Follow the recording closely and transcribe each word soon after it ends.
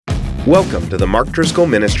Welcome to the Mark Driscoll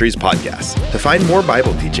Ministries podcast. To find more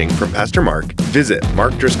Bible teaching from Pastor Mark, visit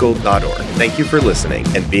markdriscoll.org. Thank you for listening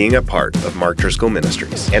and being a part of Mark Driscoll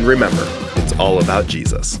Ministries. And remember, it's all about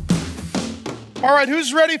Jesus. All right,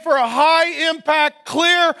 who's ready for a high-impact,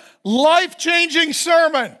 clear, life-changing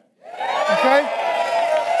sermon? Okay?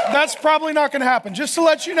 That's probably not going to happen. Just to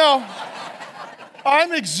let you know,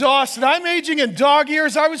 I'm exhausted. I'm aging in dog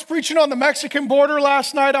years. I was preaching on the Mexican border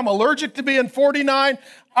last night. I'm allergic to being 49.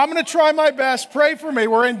 I'm going to try my best. Pray for me.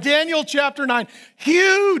 We're in Daniel chapter 9.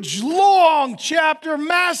 Huge, long chapter,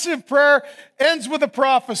 massive prayer, ends with a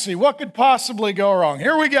prophecy. What could possibly go wrong?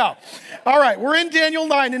 Here we go. All right, we're in Daniel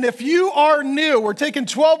 9, and if you are new, we're taking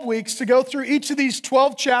 12 weeks to go through each of these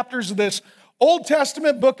 12 chapters of this Old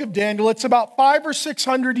Testament book of Daniel. It's about 500 or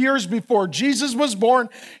 600 years before Jesus was born.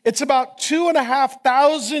 It's about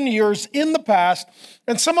 2,500 years in the past.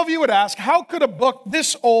 And some of you would ask, how could a book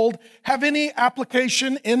this old have any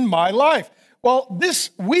application in my life? Well,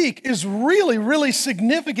 this week is really, really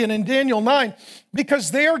significant in Daniel 9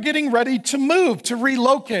 because they are getting ready to move, to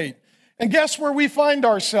relocate. And guess where we find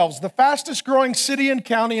ourselves? The fastest growing city and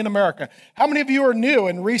county in America. How many of you are new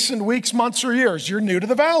in recent weeks, months, or years? You're new to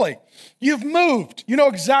the valley. You've moved. You know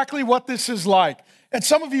exactly what this is like. And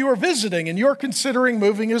some of you are visiting and you're considering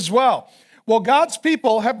moving as well. Well, God's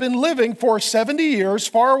people have been living for 70 years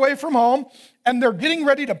far away from home, and they're getting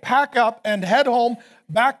ready to pack up and head home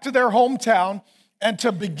back to their hometown and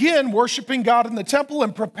to begin worshiping God in the temple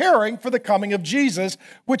and preparing for the coming of Jesus,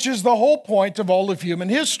 which is the whole point of all of human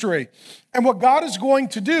history. And what God is going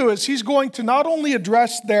to do is he's going to not only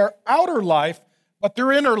address their outer life, but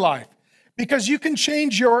their inner life. Because you can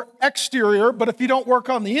change your exterior, but if you don't work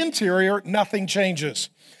on the interior, nothing changes.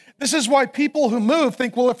 This is why people who move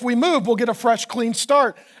think, well, if we move, we'll get a fresh, clean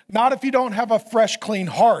start. Not if you don't have a fresh, clean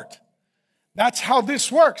heart. That's how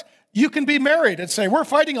this works. You can be married and say, we're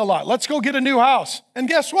fighting a lot. Let's go get a new house. And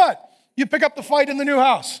guess what? You pick up the fight in the new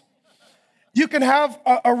house. You can have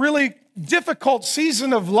a really difficult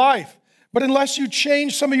season of life, but unless you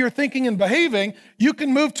change some of your thinking and behaving, you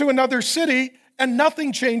can move to another city and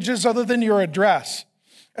nothing changes other than your address.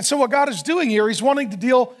 And so what God is doing here, he's wanting to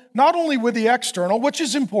deal not only with the external, which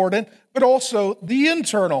is important, but also the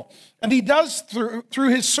internal. And he does through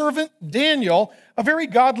his servant Daniel, a very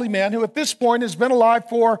godly man who at this point has been alive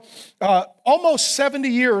for almost 70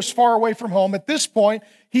 years far away from home. At this point,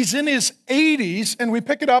 he's in his 80s, and we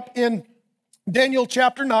pick it up in Daniel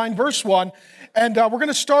chapter 9, verse 1. And we're going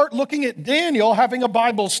to start looking at Daniel having a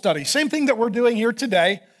Bible study. Same thing that we're doing here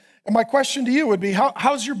today. And my question to you would be,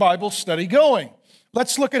 how's your Bible study going?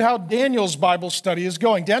 Let's look at how Daniel's Bible study is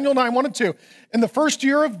going. Daniel 9, 1 and 2. In the first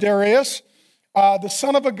year of Darius, the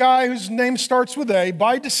son of a guy whose name starts with A,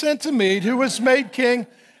 by descent to Mede, who was made king.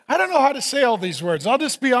 I don't know how to say all these words. I'll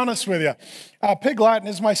just be honest with you. Pig Latin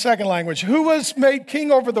is my second language. Who was made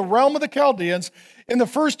king over the realm of the Chaldeans in the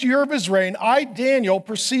first year of his reign. I, Daniel,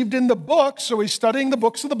 perceived in the book, so he's studying the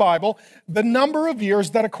books of the Bible, the number of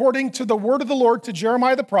years that according to the word of the Lord to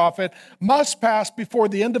Jeremiah the prophet must pass before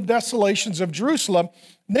the end of desolations of Jerusalem,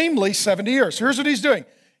 namely 70 years. Here's what he's doing.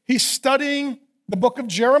 He's studying the book of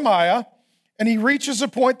Jeremiah, and he reaches a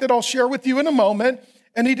point that I'll share with you in a moment,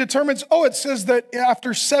 and he determines, it says that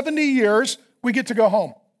after 70 years, we get to go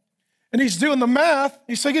home. And he's doing the math.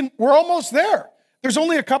 He's thinking, we're almost there. There's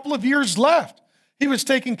only a couple of years left. He was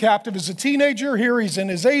taken captive as a teenager. Here he's in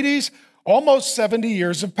his 80s. Almost 70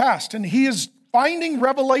 years have passed, and he is finding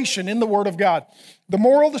revelation in the Word of God. The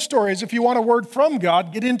moral of the story is if you want a word from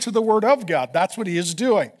God, get into the Word of God. That's what he is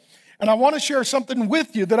doing. And I want to share something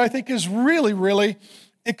with you that I think is really, really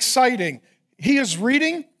exciting. He is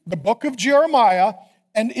reading the book of Jeremiah,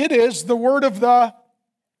 and it is the word of the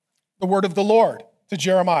Lord to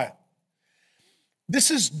Jeremiah. This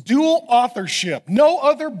is dual authorship. No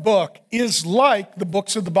other book is like the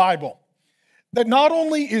books of the Bible. That not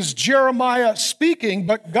only is Jeremiah speaking,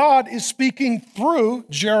 but God is speaking through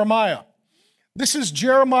Jeremiah. This is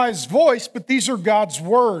Jeremiah's voice, but these are God's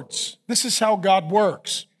words. This is how God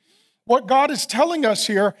works. What God is telling us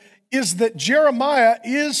here is that Jeremiah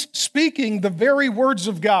is speaking the very words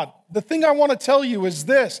of God. The thing I want to tell you is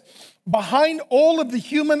this. Behind all of the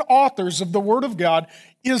human authors of the Word of God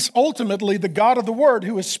is ultimately the God of the Word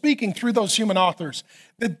who is speaking through those human authors.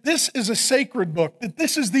 That this is a sacred book, that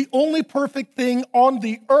this is the only perfect thing on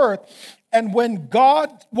the earth. And when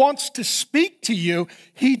God wants to speak to you,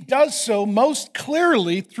 he does so most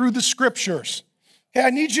clearly through the scriptures. Okay,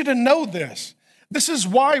 I need you to know this. This is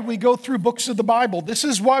why we go through books of the Bible. This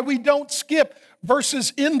is why we don't skip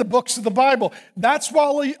verses in the books of the Bible. That's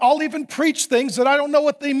why I'll even preach things that I don't know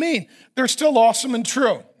what they mean. They're still awesome and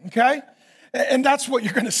true, okay? And that's what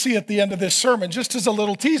you're going to see at the end of this sermon, just as a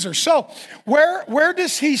little teaser. So where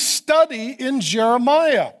does he study in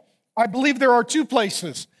Jeremiah? I believe there are two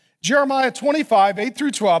places. Jeremiah 25, 8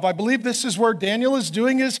 through 12. I believe this is where Daniel is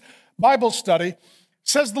doing his Bible study.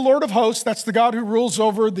 Says the Lord of hosts, that's the God who rules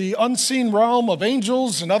over the unseen realm of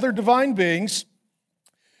angels and other divine beings.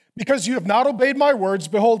 Because you have not obeyed my words,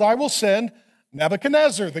 behold, I will send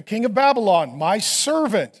Nebuchadnezzar, the king of Babylon, my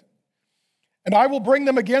servant. And I will bring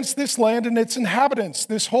them against this land and its inhabitants.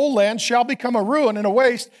 This whole land shall become a ruin and a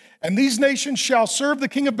waste, and these nations shall serve the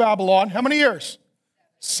king of Babylon. How many years?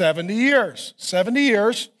 70 years. 70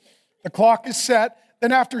 years. The clock is set.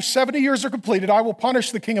 Then after 70 years are completed, I will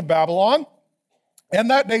punish the king of Babylon and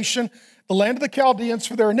that nation, the land of the Chaldeans,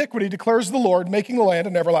 for their iniquity, declares the Lord, making the land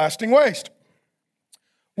an everlasting waste.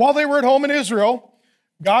 While they were at home in Israel,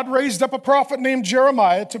 God raised up a prophet named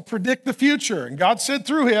Jeremiah to predict the future. And God said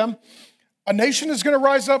through him, a nation is going to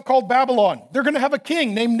rise up called Babylon. They're going to have a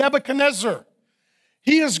king named Nebuchadnezzar.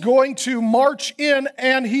 He is going to march in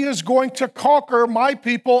and he is going to conquer my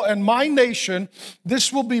people and my nation.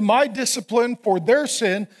 This will be my discipline for their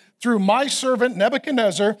sin through my servant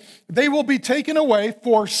Nebuchadnezzar. They will be taken away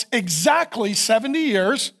for exactly 70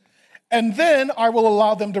 years, and then I will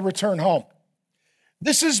allow them to return home.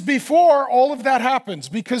 This is before all of that happens,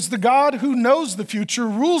 because the God who knows the future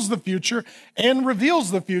rules the future and reveals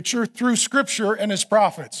the future through Scripture and his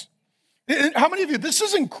prophets. How many of you, this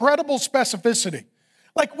is incredible specificity.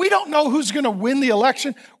 Like, we don't know who's going to win the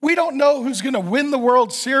election. We don't know who's going to win the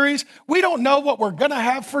World Series. We don't know what we're going to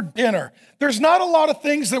have for dinner. There's not a lot of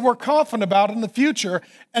things that we're confident about in the future,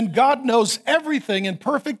 and God knows everything in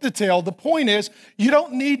perfect detail. The point is, you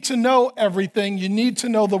don't need to know everything. You need to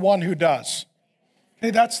know the one who does.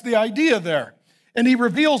 Okay, that's the idea there. And he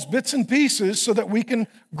reveals bits and pieces so that we can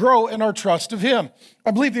grow in our trust of him.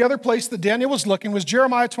 I believe the other place that Daniel was looking was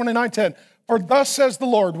Jeremiah 29:10. For thus says the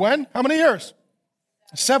Lord, when? How many years?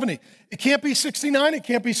 70. It can't be 69. It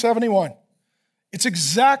can't be 71. It's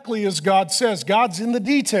exactly as God says. God's in the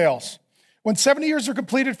details. When 70 years are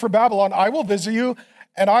completed for Babylon, I will visit you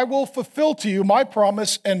and I will fulfill to you my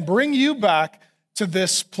promise and bring you back to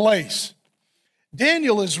this place.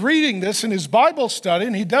 Daniel is reading this in his Bible study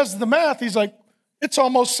and he does the math. He's like, it's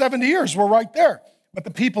almost 70 years. We're right there. But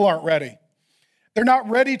the people aren't ready. They're not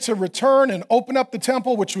ready to return and open up the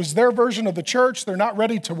temple, which was their version of the church. They're not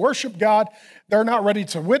ready to worship God. They're not ready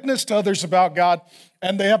to witness to others about God.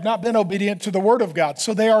 And they have not been obedient to the word of God.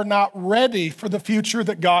 So they are not ready for the future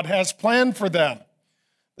that God has planned for them.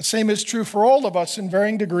 The same is true for all of us in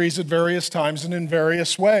varying degrees at various times and in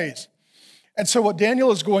various ways. And so what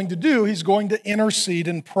Daniel is going to do, he's going to intercede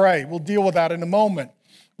and pray. We'll deal with that in a moment.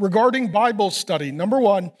 Regarding Bible study, number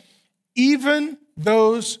one, even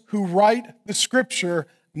those who write the scripture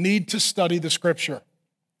need to study the scripture.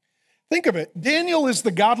 Think of it. Daniel is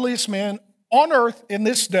the godliest man on earth in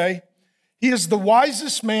this day. He is the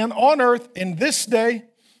wisest man on earth in this day.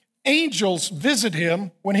 Angels visit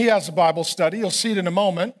him when he has a Bible study. You'll see it in a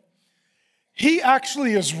moment. He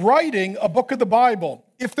actually is writing a book of the Bible.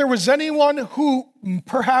 If there was anyone who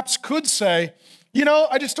perhaps could say, you know,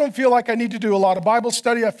 I just don't feel like I need to do a lot of Bible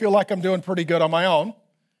study. I feel like I'm doing pretty good on my own.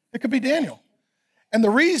 It could be Daniel. And the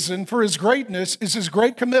reason for his greatness is his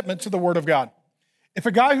great commitment to the Word of God. If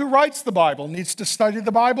a guy who writes the Bible needs to study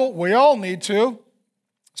the Bible, we all need to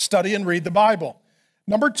study and read the Bible.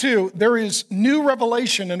 Number two, there is new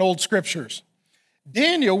revelation in old scriptures.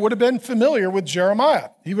 Daniel would have been familiar with Jeremiah.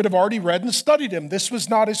 He would have already read and studied him. This was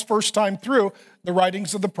not his first time through the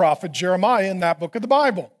writings of the prophet Jeremiah in that book of the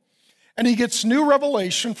Bible. And he gets new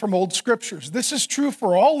revelation from old scriptures. This is true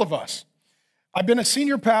for all of us. I've been a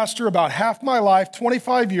senior pastor about half my life,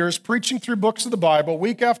 25 years, preaching through books of the Bible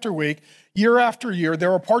week after week, year after year.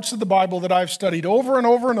 There are parts of the Bible that I've studied over and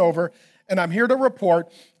over and over, and I'm here to report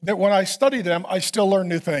that when I study them, I still learn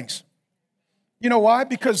new things. You know why?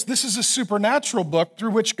 Because this is a supernatural book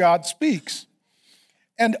through which God speaks.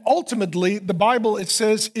 And ultimately, the Bible, it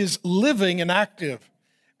says, is living and active.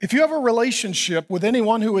 If you have a relationship with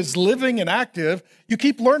anyone who is living and active, you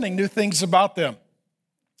keep learning new things about them.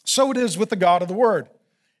 So it is with the God of the Word.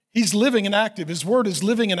 He's living and active. His Word is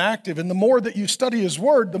living and active. And the more that you study His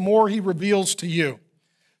Word, the more He reveals to you.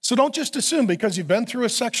 So don't just assume because you've been through a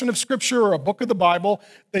section of Scripture or a book of the Bible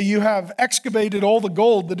that you have excavated all the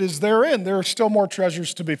gold that is therein. There are still more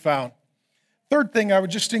treasures to be found. Third thing, I would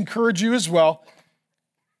just encourage you as well,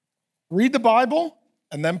 read the Bible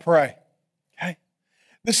and then pray. Okay?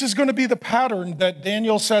 This is going to be the pattern that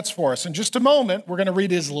Daniel sets for us. In just a moment, we're going to read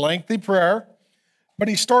his lengthy prayer. But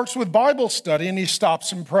he starts with Bible study and he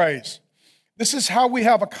stops and prays. This is how we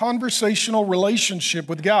have a conversational relationship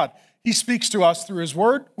with God. He speaks to us through his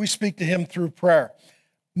word. We speak to him through prayer.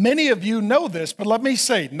 Many of you know this, but let me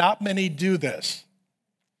say, not many do this.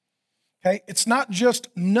 Okay? It's not just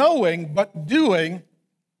knowing, but doing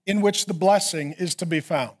in which the blessing is to be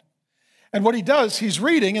found. And what he does, he's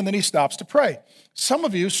reading and then he stops to pray. Some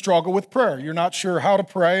of you struggle with prayer. You're not sure how to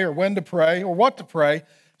pray or when to pray or what to pray.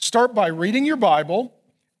 Start by reading your Bible,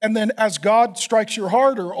 and then as God strikes your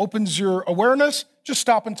heart or opens your awareness, just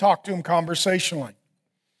stop and talk to him conversationally.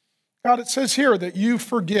 God, it says here that you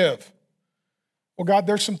forgive. Well, God,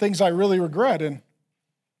 there's some things I really regret, and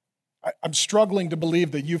I'm struggling to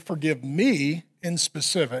believe that you forgive me in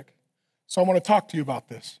specific. So I want to talk to you about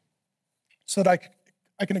this so that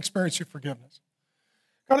I can experience your forgiveness.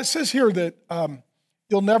 God, it says here that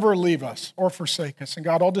you'll never leave us or forsake us. And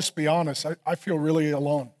God, I'll just be honest, I feel really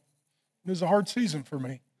alone. It was a hard season for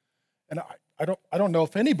me. And I don't know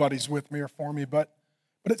if anybody's with me or for me, but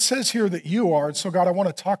it says here that you are. And so God, I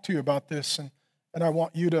want to talk to you about this, and I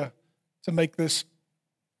want you to make this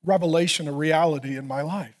revelation a reality in my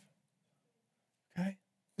life. Okay?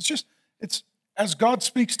 It's as God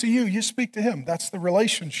speaks to you, you speak to him. That's the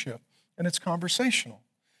relationship, and it's conversational.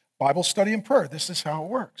 Bible study and prayer, this is how it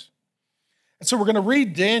works. And so we're going to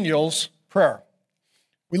read Daniel's prayer.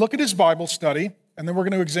 We look at his Bible study, and then we're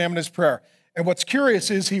going to examine his prayer. And what's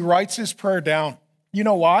curious is he writes his prayer down. You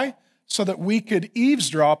know why? So that we could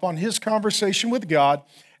eavesdrop on his conversation with God,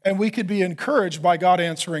 and we could be encouraged by God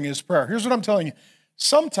answering his prayer. Here's what I'm telling you.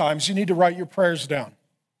 Sometimes you need to write your prayers down.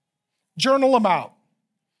 Journal them out,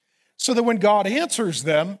 so that when God answers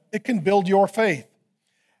them, it can build your faith.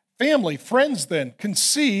 Family, friends then can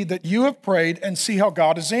see that you have prayed and see how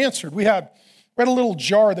God has answered. We had a little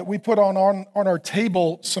jar that we put on our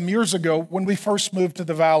table some years ago when we first moved to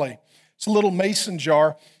the valley. It's a little mason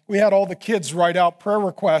jar. We had all the kids write out prayer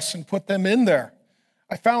requests and put them in there.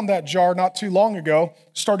 I found that jar not too long ago,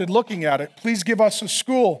 started looking at it. Please give us a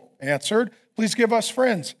school, answered. Please give us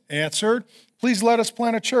friends, answered. Please let us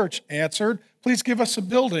plant a church, answered. Please give us a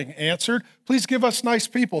building, answered. Please give us nice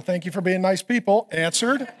people. Thank you for being nice people,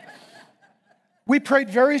 answered. We prayed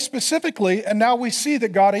very specifically, and now we see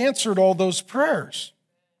that God answered all those prayers.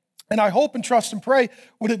 And I hope and trust and pray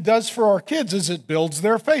what it does for our kids is it builds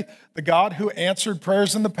their faith. The God who answered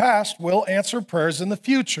prayers in the past will answer prayers in the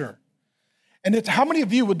future. And how many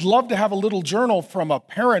of you would love to have a little journal from a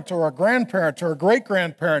parent or a grandparent or a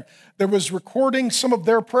great-grandparent that was recording some of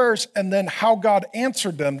their prayers and then how God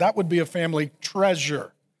answered them? That would be a family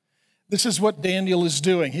treasure. This is what Daniel is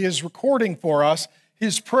doing. He is recording for us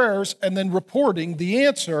his prayers and then reporting the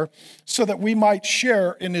answer so that we might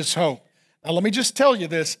share in his hope. Now, let me just tell you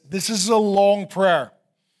this. This is a long prayer,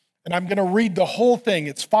 and I'm going to read the whole thing.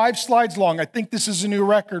 It's 5 slides long. I think this is a new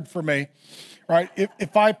record for me, right?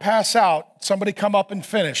 If I pass out, somebody come up and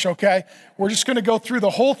finish, okay? We're just going to go through the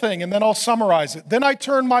whole thing, and then I'll summarize it. Then I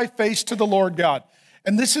turn my face to the Lord God.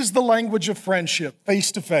 And this is the language of friendship,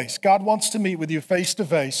 face to face. God wants to meet with you face to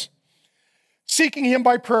face. Seeking him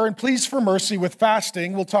by prayer and pleas for mercy with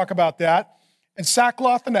fasting, we'll talk about that. And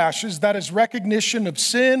sackcloth and ashes, that is recognition of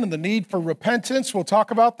sin and the need for repentance. We'll talk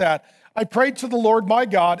about that. I prayed to the Lord my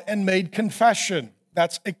God and made confession.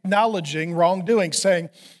 That's acknowledging wrongdoing, saying,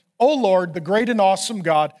 O Lord, the great and awesome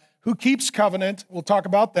God who keeps covenant, we'll talk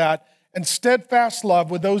about that, and steadfast love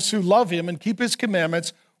with those who love him and keep his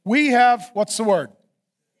commandments. We have, what's the word?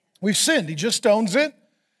 We've sinned. He just owns it.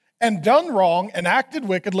 And done wrong and acted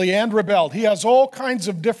wickedly and rebelled. He has all kinds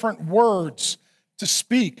of different words to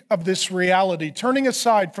speak of this reality. Turning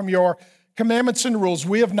aside from your commandments and rules,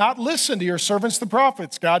 we have not listened to your servants, the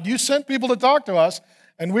prophets. God, you sent people to talk to us,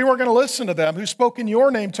 and we weren't going to listen to them, who spoke in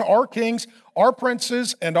your name to our kings, our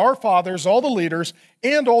princes, and our fathers, all the leaders,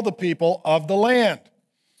 and all the people of the land.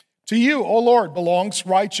 To you, O Lord, belongs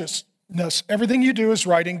righteousness. Everything you do is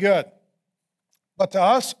right and good. But to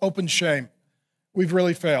us, open shame. We've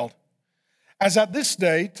really failed. As at this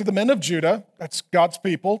day, to the men of Judah, that's God's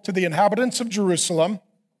people, to the inhabitants of Jerusalem,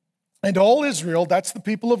 and all Israel, that's the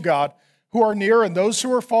people of God, who are near and those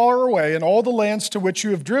who are far away, and all the lands to which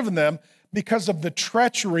you have driven them, because of the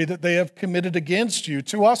treachery that they have committed against you.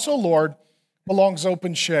 To us, O Lord, belongs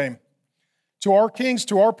open shame. To our kings,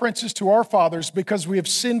 to our princes, to our fathers, because we have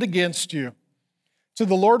sinned against you. To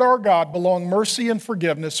the Lord our God belong mercy and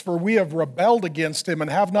forgiveness, for we have rebelled against him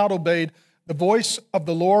and have not obeyed the voice of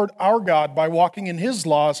the Lord our God by walking in his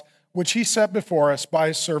laws, which he set before us by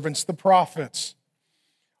his servants, the prophets.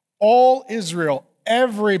 All Israel,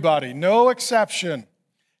 everybody, no exception,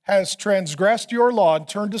 has transgressed your law and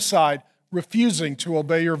turned aside, refusing to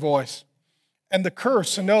obey your voice. And the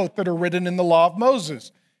curse and oath that are written in the law of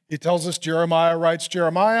Moses. He tells us Jeremiah writes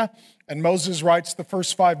Jeremiah, and Moses writes the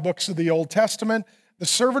first 5 books of the Old Testament. the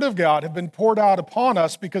servant of God, have been poured out upon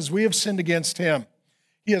us because we have sinned against him.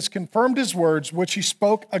 He has confirmed his words, which he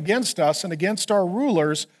spoke against us and against our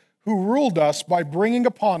rulers who ruled us by bringing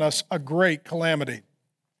upon us a great calamity.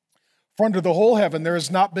 For under the whole heaven there has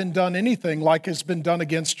not been done anything like has been done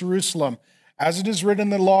against Jerusalem. As it is written in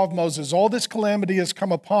the law of Moses, all this calamity has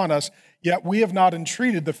come upon us, yet we have not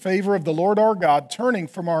entreated the favor of the Lord our God, turning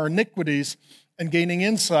from our iniquities and gaining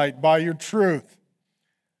insight by your truth.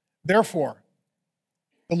 Therefore,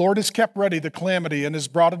 the Lord has kept ready the calamity and has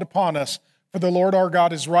brought it upon us, for the Lord our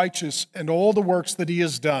God is righteous in all the works that he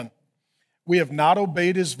has done. We have not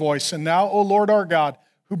obeyed his voice. And now, O Lord our God,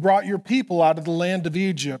 who brought your people out of the land of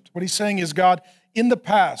Egypt. What he's saying is, God, in the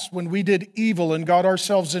past, when we did evil and got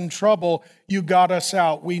ourselves in trouble, you got us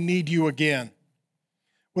out. We need you again.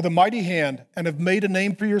 With a mighty hand, and have made a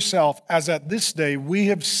name for yourself, as at this day we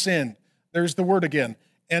have sinned. There's the word again.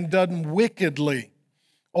 And done wickedly.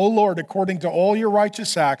 O Lord, according to all your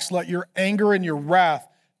righteous acts, let your anger and your wrath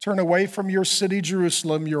turn away from your city,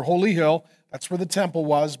 Jerusalem, your holy hill. That's where the temple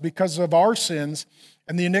was, because of our sins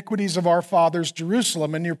and the iniquities of our fathers,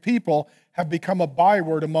 Jerusalem, and your people have become a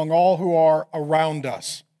byword among all who are around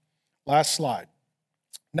us. Last slide.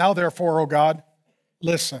 Now, therefore, O God,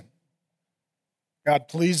 listen. God,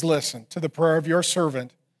 please listen to the prayer of your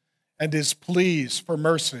servant and his pleas for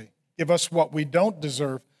mercy. Give us what we don't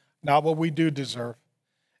deserve, not what we do deserve.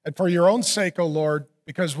 And for your own sake, O Lord,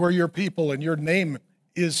 because we're your people and your name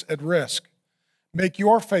is at risk, make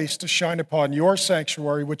your face to shine upon your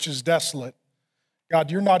sanctuary, which is desolate. God,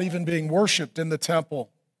 you're not even being worshiped in the temple.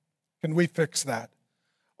 Can we fix that?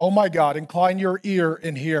 Oh my God, incline your ear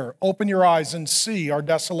and hear. Open your eyes and see our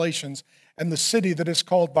desolations and the city that is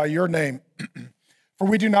called by your name. For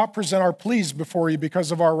we do not present our pleas before you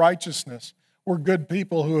because of our righteousness. We're good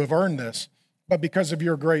people who have earned this, but because of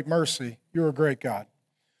your great mercy, you're a great God.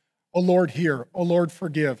 Oh Lord, hear. Oh Lord,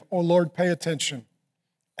 forgive. Oh Lord, pay attention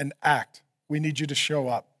and act. We need you to show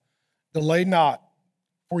up. Delay not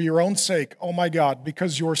for your own sake, oh my God,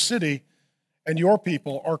 because your city and your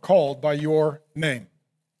people are called by your name.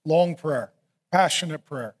 Long prayer, passionate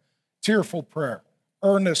prayer, tearful prayer,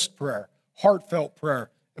 earnest prayer, heartfelt prayer,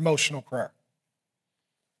 emotional prayer.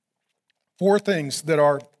 4 things that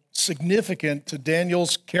are significant to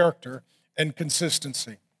Daniel's character and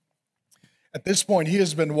consistency. At this point, he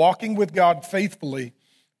has been walking with God faithfully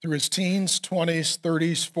through his teens, 20s,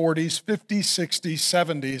 30s, 40s, 50s, 60s,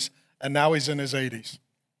 70s, and now he's in his 80s.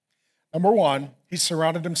 Number 1, he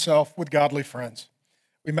surrounded himself with godly friends.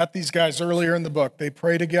 We met these guys earlier in the book. They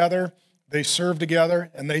pray together, they serve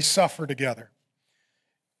together, and they suffer together.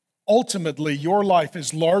 Ultimately, your life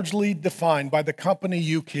is largely defined by the company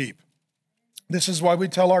you keep. This is why we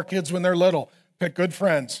tell our kids when they're little, pick good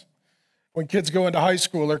friends. When kids go into high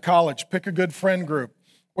school or college, pick a good friend group.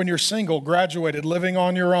 When you're single, graduated, living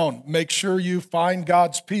on your own, make sure you find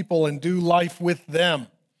God's people and do life with them.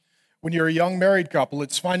 When you're a young married couple,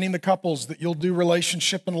 it's finding the couples that you'll do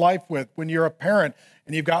relationship and life with. When you're a parent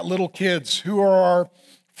and you've got little kids, who are our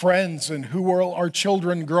friends and who will our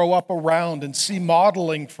children grow up around and see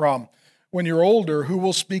modeling from? When you're older, who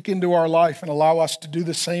will speak into our life and allow us to do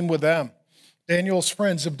the same with them? Daniel's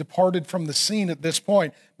friends have departed from the scene at this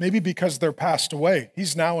point, maybe because they're passed away.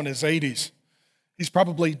 He's now in his 80s. He's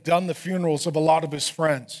probably done the funerals of a lot of his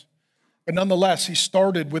friends. But nonetheless, he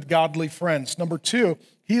started with godly friends. Number 2,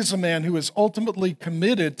 he is a man who is ultimately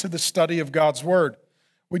committed to the study of God's word.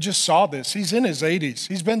 We just saw this. He's in his 80s.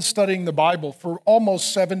 He's been studying the Bible for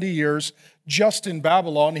almost 70 years just in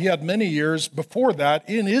Babylon. He had many years before that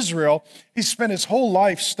in Israel. He spent his whole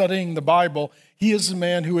life studying the Bible. He is a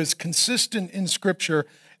man who is consistent in Scripture.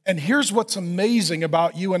 And here's what's amazing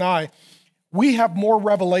about you and I. We have more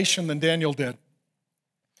revelation than Daniel did.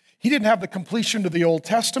 He didn't have the completion of the Old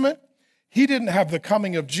Testament. He didn't have the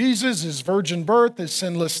coming of Jesus, his virgin birth, his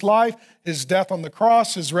sinless life, his death on the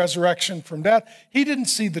cross, his resurrection from death. He didn't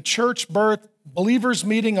see the church birth, believers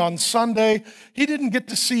meeting on Sunday. He didn't get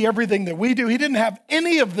to see everything that we do. He didn't have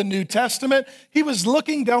any of the New Testament. He was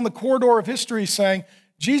looking down the corridor of history saying,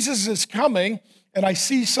 Jesus is coming, and I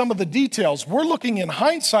see some of the details. We're looking in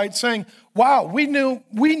hindsight saying, wow, we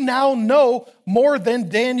now know more than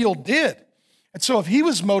Daniel did. And so if he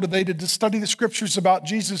was motivated to study the scriptures about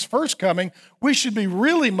Jesus' first coming, we should be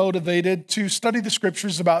really motivated to study the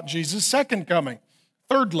scriptures about Jesus' second coming.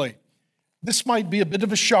 Thirdly, this might be a bit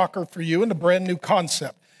of a shocker for you and a brand new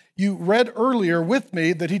concept. You read earlier with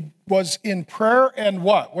me that he was in prayer and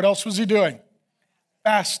what? What else was he doing?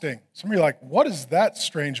 Fasting. Some of you are like, what is that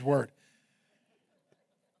strange word?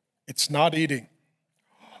 It's not eating.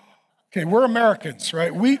 Okay, we're Americans,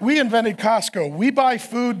 right? We invented Costco. We buy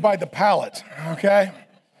food by the pallet, okay?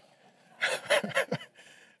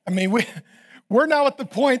 I mean, we're now at the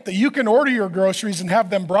point that you can order your groceries and have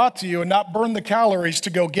them brought to you and not burn the calories to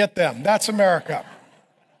go get them. That's America.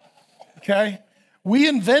 Okay? We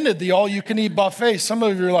invented the all-you-can-eat buffet. Some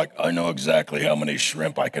of you are like, I know exactly how many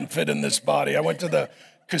shrimp I can fit in this body. I went to the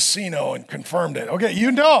casino and confirmed it. Okay,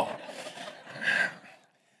 you know.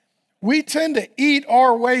 We tend to eat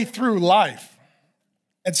our way through life.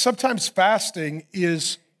 And sometimes fasting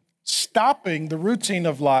is stopping the routine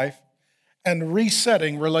of life and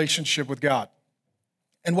resetting relationship with God.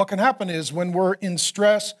 And what can happen is when we're in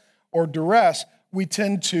stress or duress, we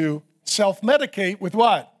tend to self-medicate with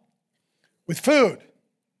what? With food.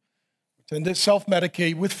 We tend to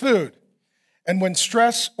self-medicate with food. And when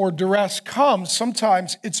stress or duress comes,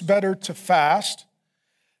 sometimes it's better to fast,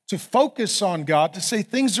 to focus on God, to say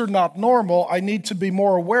things are not normal. I need to be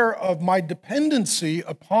more aware of my dependency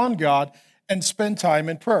upon God and spend time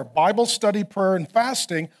in prayer. Bible study, prayer, and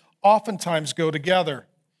fasting oftentimes go together.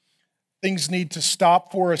 Things need to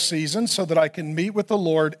stop for a season so that I can meet with the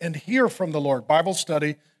Lord and hear from the Lord. Bible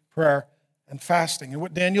study, prayer, and fasting. And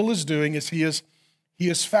what Daniel is doing is he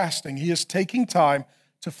is fasting. He is taking time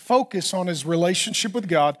to focus on his relationship with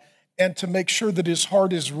God and to make sure that his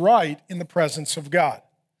heart is right in the presence of God.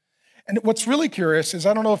 And what's really curious is,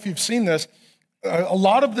 I don't know if you've seen this, a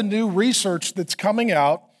lot of the new research that's coming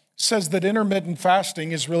out says that intermittent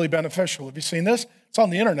fasting is really beneficial. Have you seen this? It's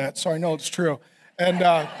on the internet, so I know it's true.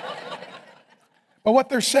 And but what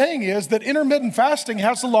they're saying is that intermittent fasting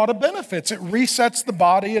has a lot of benefits. It resets the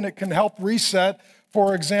body and it can help reset,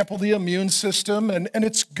 for example, the immune system, and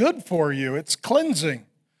it's good for you. It's cleansing.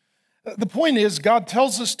 The point is, God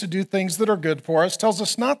tells us to do things that are good for us, tells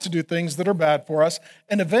us not to do things that are bad for us,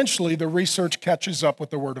 and eventually the research catches up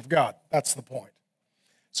with the Word of God. That's the point.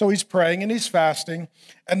 So he's praying and he's fasting.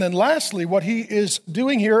 And then lastly, what he is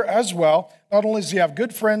doing here as well, not only does he have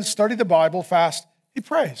good friends, study the Bible, fast, he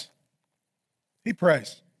prays. He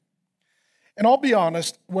prays. And I'll be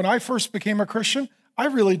honest, when I first became a Christian, I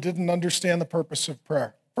really didn't understand the purpose of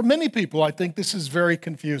prayer. For many people, I think this is very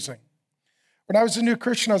confusing. When I was a new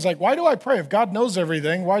Christian, I was like, why do I pray? If God knows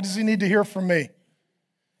everything, why does he need to hear from me?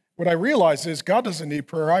 What I realized is God doesn't need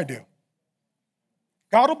prayer, I do.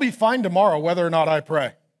 God will be fine tomorrow whether or not I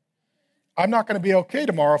pray. I'm not going to be okay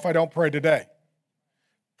tomorrow if I don't pray today.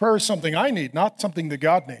 Prayer is something I need, not something that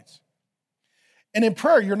God needs. And in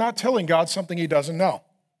prayer, you're not telling God something he doesn't know.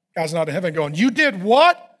 God's not in heaven going, you did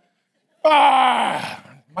what?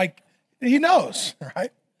 Like, he knows,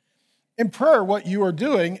 right? In prayer, what you are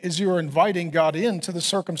doing is you are inviting God into the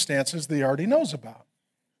circumstances that he already knows about.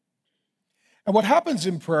 And what happens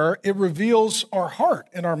in prayer, it reveals our heart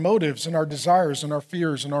and our motives and our desires and our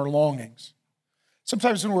fears and our longings.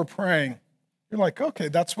 Sometimes when we're praying, you're like, okay,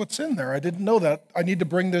 that's what's in there. I didn't know that. I need to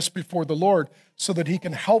bring this before the Lord so that he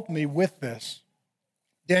can help me with this.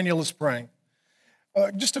 Daniel is praying.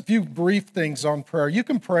 Just a few brief things on prayer. You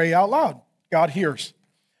can pray out loud. God hears.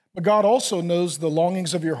 But God also knows the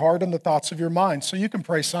longings of your heart and the thoughts of your mind, so you can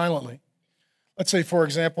pray silently. Let's say, for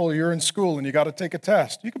example, you're in school and you got to take a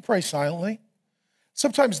test. You can pray silently.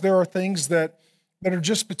 Sometimes there are things that are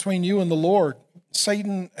just between you and the Lord.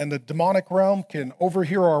 Satan and the demonic realm can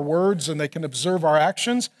overhear our words and they can observe our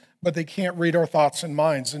actions, but they can't read our thoughts and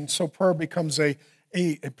minds. And so prayer becomes a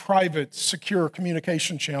private, secure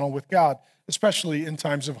communication channel with God, especially in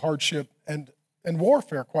times of hardship and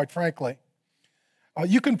warfare, quite frankly.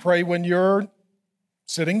 You can pray when you're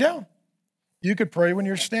sitting down. You could pray when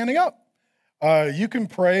you're standing up. You can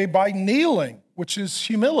pray by kneeling, which is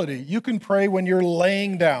humility. You can pray when you're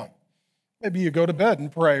laying down. Maybe you go to bed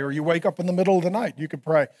and pray, or you wake up in the middle of the night. You could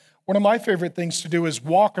pray. One of my favorite things to do is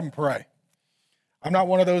walk and pray. I'm not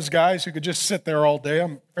one of those guys who could just sit there all day.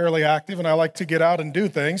 I'm fairly active, and I like to get out and do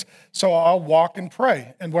things, so I'll walk and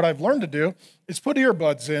pray. And what I've learned to do is put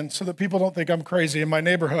earbuds in so that people don't think I'm crazy in my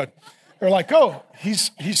neighborhood. They're like, oh,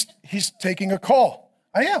 he's taking a call.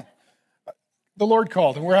 I am. The Lord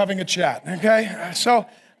called, and we're having a chat, okay? So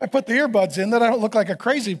I put the earbuds in that I don't look like a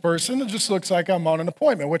crazy person. It just looks like I'm on an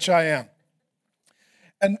appointment, which I am.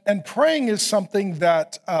 And praying is something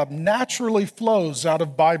that naturally flows out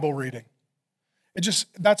of Bible reading.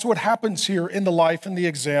 That's what happens here in the life and the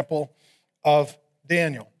example of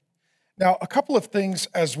Daniel. Now, a couple of things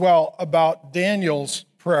as well about Daniel's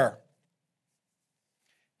prayer.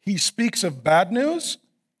 He speaks of bad news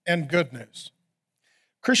and good news.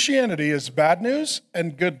 Christianity is bad news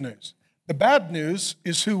and good news. The bad news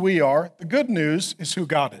is who we are. The good news is who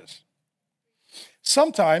God is.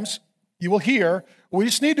 Sometimes you will hear, we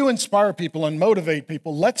just need to inspire people and motivate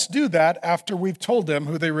people. Let's do that after we've told them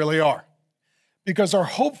who they really are. Because our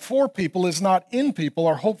hope for people is not in people.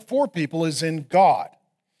 Our hope for people is in God.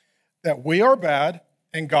 That we are bad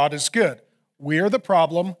and God is good. We are the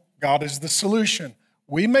problem, God is the solution.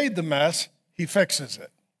 We made the mess, he fixes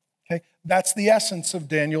it. Okay? That's the essence of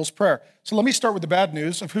Daniel's prayer. So let me start with the bad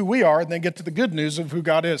news of who we are and then get to the good news of who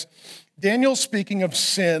God is. Daniel's speaking of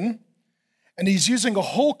sin, and he's using a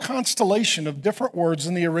whole constellation of different words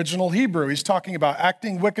in the original Hebrew. He's talking about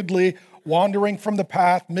acting wickedly, wandering from the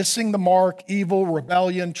path, missing the mark, evil,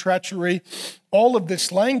 rebellion, treachery. All of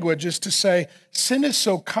this language is to say sin is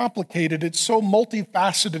so complicated, it's so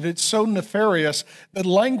multifaceted, it's so nefarious that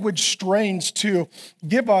language strains to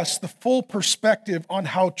give us the full perspective on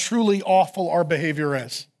how truly awful our behavior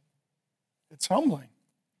is. It's humbling,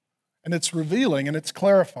 and it's revealing, and it's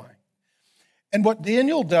clarifying. And what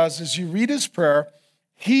Daniel does is you read his prayer,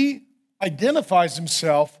 he identifies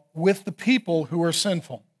himself with the people who are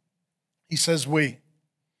sinful. He says, we.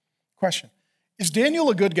 Question, is Daniel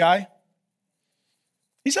a good guy?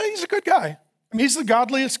 He's a good guy. I mean, he's the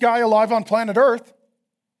godliest guy alive on planet Earth,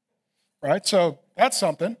 right? So that's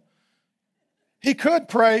something. He could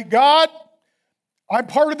pray, God, I'm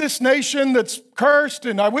part of this nation that's cursed,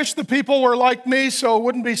 and I wish the people were like me so it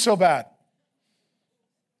wouldn't be so bad.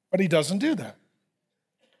 But he doesn't do that.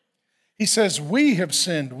 He says, we have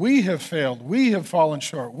sinned, we have failed, we have fallen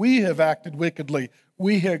short, we have acted wickedly,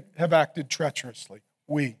 we have acted treacherously.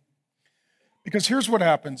 We. Because here's what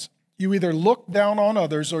happens. You either look down on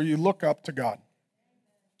others or you look up to God.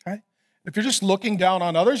 Okay? If you're just looking down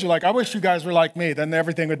on others, you're like, I wish you guys were like me, then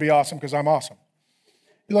everything would be awesome because I'm awesome.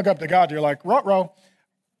 You look up to God, you're like, ruh-roh,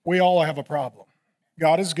 we all have a problem.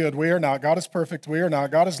 God is good, we are not. God is perfect, we are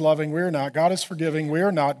not. God is loving, we are not. God is forgiving, we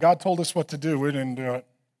are not. God told us what to do, we didn't do it.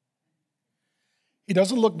 He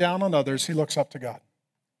doesn't look down on others, he looks up to God.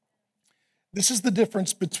 This is the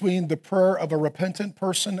difference between the prayer of a repentant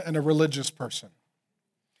person and a religious person.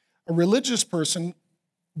 A religious person,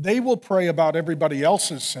 they will pray about everybody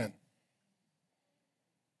else's sin.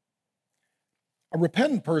 A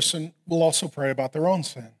repentant person will also pray about their own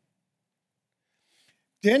sin.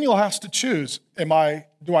 Daniel has to choose, do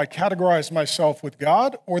I categorize myself with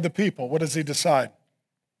God or the people? What does he decide?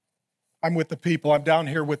 I'm with the people, I'm down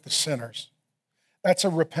here with the sinners. That's a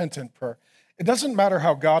repentant prayer. It doesn't matter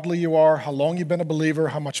how godly you are, how long you've been a believer,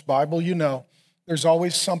 how much Bible you know, there's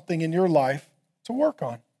always something in your life to work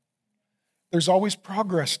on. There's always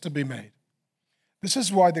progress to be made. This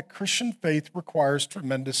is why the Christian faith requires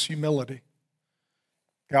tremendous humility.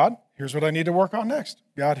 God, here's what I need to work on next.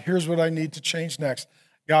 God, here's what I need to change next.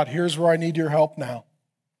 God, here's where I need your help now.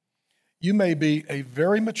 You may be a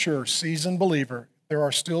very mature, seasoned believer. There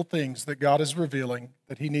are still things that God is revealing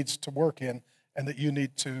that he needs to work in and that you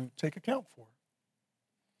need to take account for.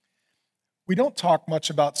 We don't talk much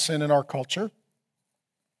about sin in our culture.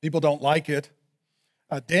 People don't like it.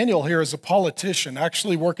 Daniel here is a politician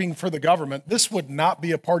actually working for the government. This would not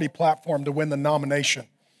be a party platform to win the nomination.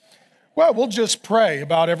 Well, we'll just pray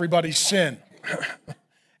about everybody's sin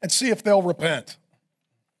and see if they'll repent.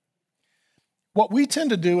 What we tend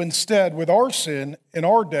to do instead with our sin in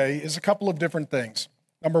our day is a couple of different things.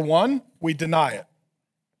 Number one, we deny it.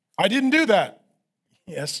 I didn't do that.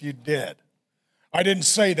 Yes, you did. I didn't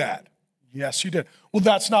say that. Yes, you did. Well,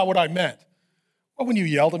 that's not what I meant. Well, when you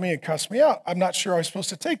yelled at me and cussed me out, I'm not sure I was supposed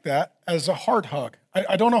to take that as a heart hug.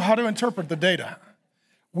 I don't know how to interpret the data.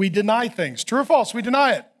 We deny things. True or false? We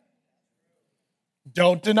deny it.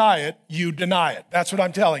 Don't deny it. You deny it. That's what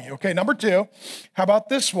I'm telling you. Okay, number two, how about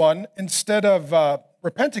this one? Instead of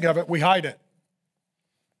repenting of it, we hide it.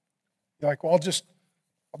 You're like, well, I'll just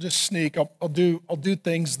sneak. I'll do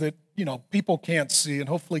things that, people can't see, and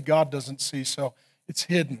hopefully God doesn't see, so it's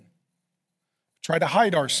hidden. Try to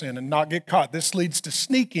hide our sin and not get caught. This leads to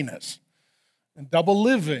sneakiness and double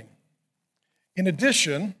living. In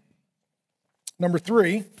addition, number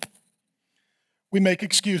three, we make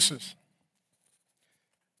excuses.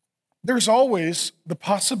 There's always the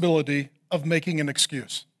possibility of making an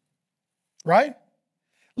excuse, right?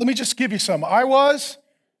 Let me just give you some. I was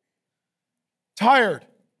tired.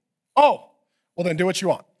 Oh, well then do what you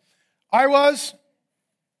want. I was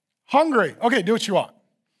hungry. Okay, do what you want.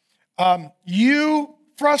 You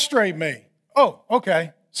frustrate me. Oh,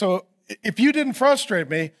 okay. So if you didn't frustrate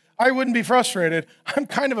me, I wouldn't be frustrated. I'm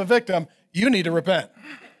kind of a victim. You need to repent.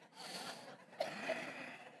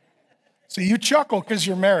 So you chuckle because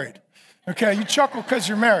you're married. Okay, you chuckle because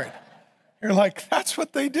you're married. You're like, that's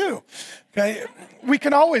what they do. Okay, we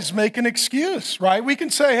can always make an excuse, right? We can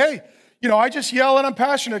say, hey, I just yell and I'm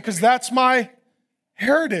passionate because that's my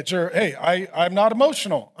heritage. Or, hey, I'm not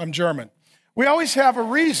emotional, I'm German. We always have a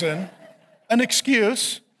reason, an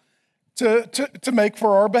excuse to make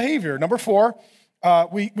for our behavior. Number four,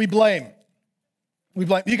 we blame. We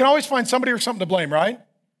blame. You can always find somebody or something to blame, right?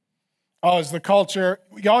 Oh, is the culture,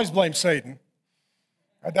 you always blame Satan.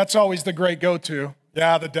 That's always the great go-to.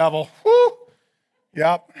 Yeah, the devil. Woo.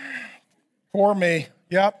 Yep. Poor me.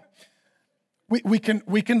 Yep. We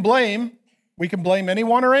can blame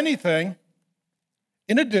anyone or anything.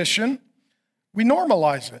 In addition, we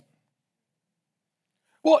normalize it.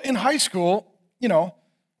 Well, in high school,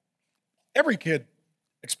 every kid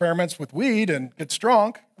experiments with weed and gets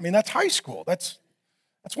drunk. I mean, that's high school. That's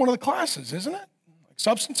one of the classes, isn't it? Like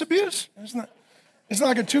substance abuse? Isn't that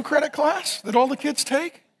like a 2-credit class that all the kids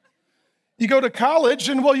take? You go to college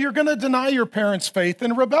and, well, you're going to deny your parents' faith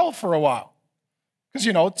and rebel for a while because,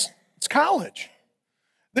 it's college.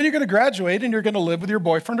 Then you're going to graduate and you're going to live with your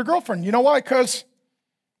boyfriend or girlfriend. You know why? Because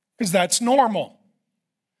that's normal.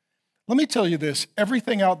 Let me tell you this.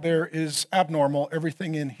 Everything out there is abnormal.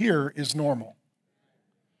 Everything in here is normal.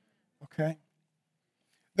 Okay?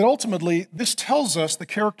 That ultimately, this tells us the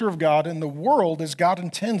character of God in the world as God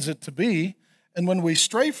intends it to be. And when we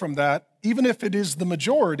stray from that, even if it is the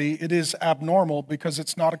majority, it is abnormal because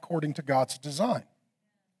it's not according to God's design.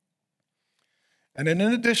 And then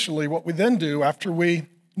additionally, what we then do after we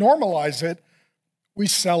normalize it, we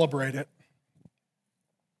celebrate it.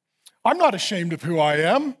 I'm not ashamed of who I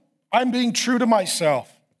am. I'm being true to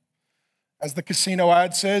myself. As the casino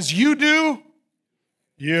ad says, you do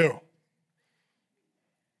you.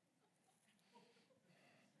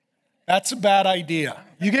 That's a bad idea.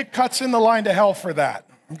 You get cuts in the line to hell for that,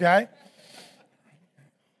 okay?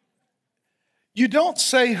 You don't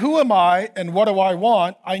say, who am I and what do I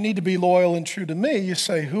want? I need to be loyal and true to me. You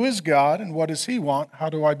say, who is God and what does he want? How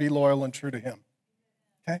do I be loyal and true to him?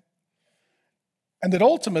 Okay? And that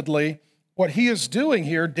ultimately, what he is doing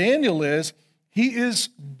here, Daniel he is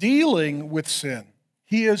dealing with sin.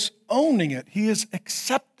 He is owning it. He is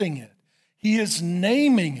accepting it. He is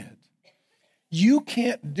naming it. You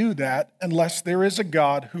can't do that unless there is a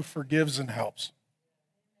God who forgives and helps.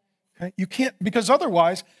 Okay? You can't, because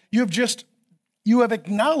otherwise you have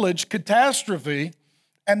acknowledged catastrophe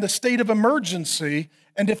and the state of emergency,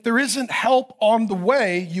 and if there isn't help on the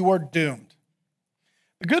way, you are doomed.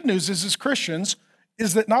 The good news is, as Christians,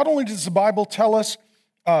 is that not only does the Bible tell us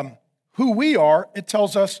who we are, it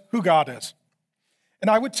tells us who God is. And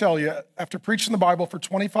I would tell you, after preaching the Bible for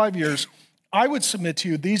 25 years, I would submit to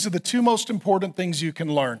you, these are the two most important things you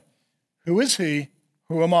can learn. Who is he?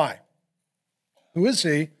 Who am I? Who is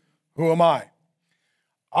he? Who am I?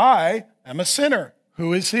 I am a sinner.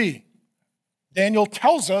 Who is he? Daniel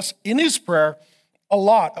tells us in his prayer a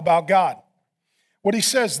lot about God. What he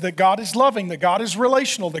says, that God is loving, that God is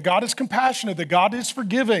relational, that God is compassionate, that God is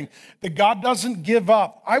forgiving, that God doesn't give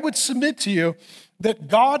up. I would submit to you that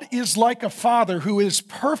God is like a father who is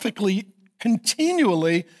perfectly,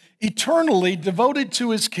 continually, eternally devoted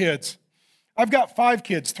to his kids. I've got 5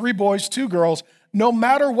 kids, 3 boys, 2 girls. No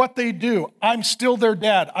matter what they do, I'm still their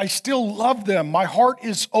dad. I still love them. My heart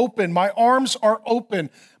is open. My arms are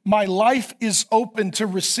open. My life is open to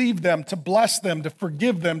receive them, to bless them, to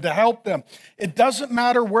forgive them, to help them. It doesn't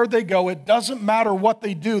matter where they go. It doesn't matter what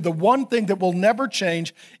they do. The one thing that will never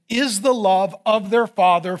change is the love of their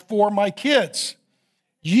father for my kids.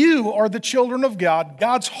 You are the children of God.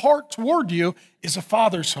 God's heart toward you is a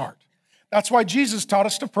father's heart. That's why Jesus taught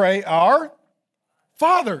us to pray our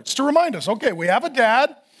Father. It's to remind us, okay, we have a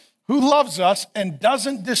dad who loves us and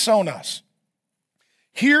doesn't disown us.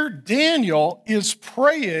 Here, Daniel is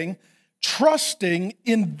praying, trusting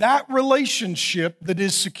in that relationship that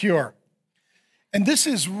is secure. And this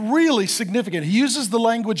is really significant. He uses the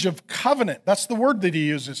language of covenant. That's the word that he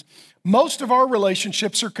uses. Most of our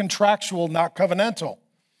relationships are contractual, not covenantal.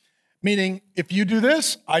 Meaning, if you do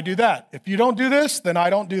this, I do that. If you don't do this, then I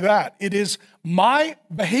don't do that. It is my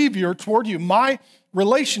behavior toward you, my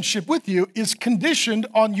relationship with you is conditioned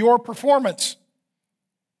on your performance.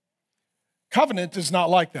 Covenant is not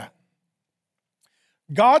like that.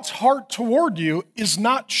 God's heart toward you is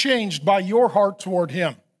not changed by your heart toward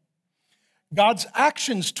him. God's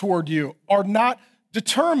actions toward you are not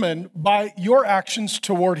determined by your actions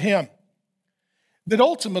toward him. That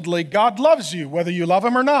ultimately, God loves you, whether you love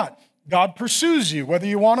him or not. God pursues you, whether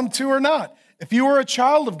you want him to or not. If you are a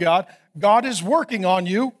child of God, God is working on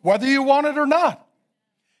you, whether you want it or not.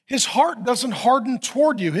 His heart doesn't harden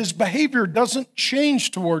toward you. His behavior doesn't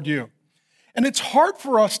change toward you. And it's hard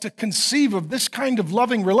for us to conceive of this kind of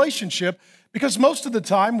loving relationship because most of the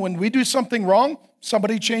time when we do something wrong,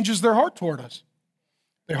 somebody changes their heart toward us.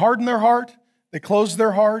 They harden their heart, they close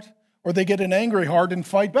their heart, or they get an angry heart and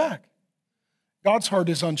fight back. God's heart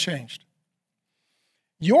is unchanged.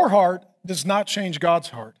 Your heart does not change God's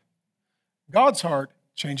heart. God's heart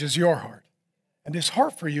changes your heart. And his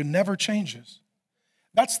heart for you never changes.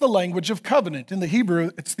 That's the language of covenant. In the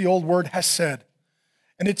Hebrew, it's the old word hesed.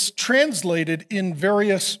 And it's translated in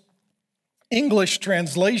various English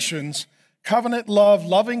translations: covenant love,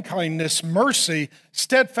 loving kindness, mercy,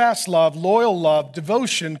 steadfast love, loyal love,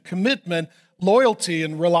 devotion, commitment, loyalty,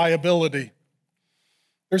 and reliability.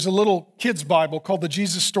 There's a little kids' Bible called the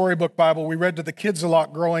Jesus Storybook Bible we read to the kids a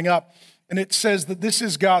lot growing up. And it says that this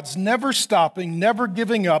is God's never stopping, never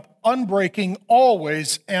giving up, unbreaking,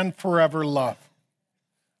 always and forever love.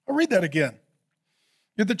 I'll read that again.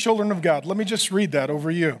 You're the children of God. Let me just read that over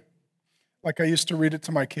you, like I used to read it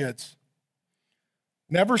to my kids.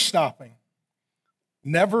 Never stopping,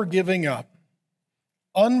 never giving up,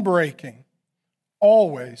 unbreaking,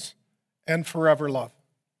 always and forever love.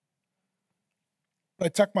 When I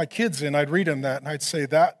tuck my kids in, I'd read them that, and I'd say,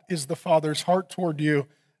 that is the Father's heart toward you.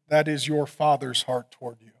 That is your Father's heart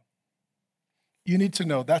toward you. You need to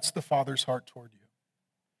know that's the Father's heart toward you.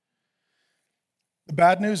 The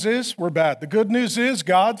bad news is we're bad. The good news is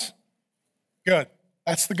God's good.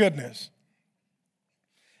 That's the good news.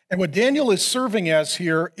 And what Daniel is serving as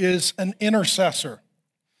here is an intercessor.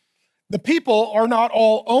 The people are not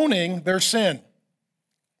all owning their sin.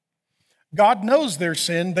 God knows their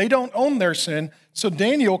sin. They don't own their sin. So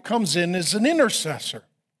Daniel comes in as an intercessor.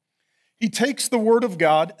 He takes the word of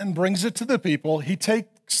God and brings it to the people. He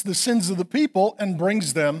takes the sins of the people and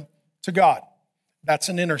brings them to God. That's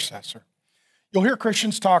an intercessor. You'll hear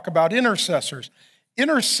Christians talk about intercessors.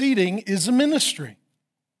 Interceding is a ministry.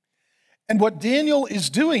 And what Daniel is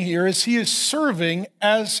doing here is he is serving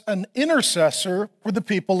as an intercessor for the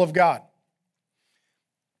people of God.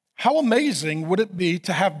 How amazing would it be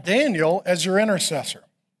to have Daniel as your intercessor?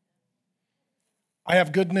 I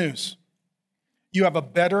have good news. You have a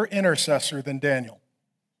better intercessor than Daniel.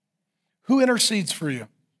 Who intercedes for you?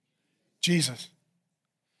 Jesus.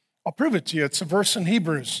 I'll prove it to you. It's a verse in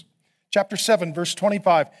Hebrews, chapter 7, verse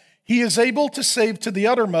 25. He is able to save to the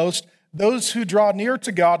uttermost those who draw near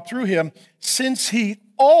to God through him, since he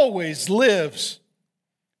always lives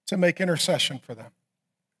to make intercession for them.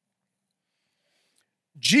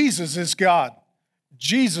 Jesus is God.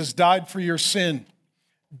 Jesus died for your sin.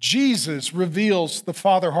 Jesus reveals the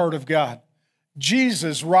Father heart of God.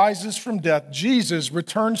 Jesus rises from death. Jesus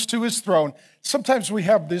returns to his throne. Sometimes we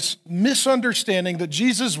have this misunderstanding that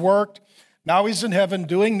Jesus worked, now he's in heaven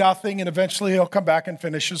doing nothing, and eventually he'll come back and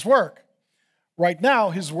finish his work. Right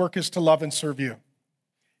now, his work is to love and serve you.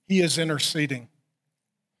 He is interceding.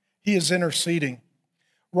 He is interceding.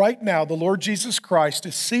 Right now, the Lord Jesus Christ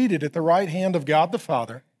is seated at the right hand of God the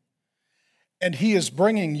Father, and he is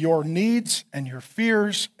bringing your needs and your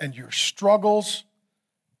fears and your struggles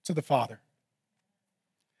to the Father.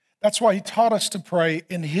 That's why he taught us to pray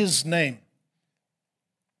in his name.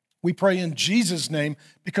 We pray in Jesus' name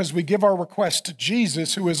because we give our requests to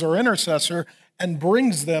Jesus, who is our intercessor, and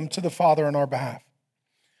brings them to the Father on our behalf.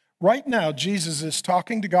 Right now, Jesus is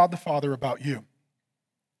talking to God the Father about you.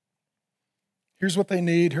 Here's what they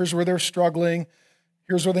need. Here's where they're struggling.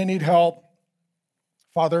 Here's where they need help.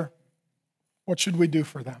 Father, what should we do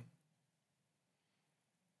for them?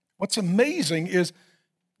 What's amazing is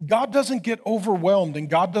God doesn't get overwhelmed, and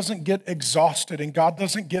God doesn't get exhausted, and God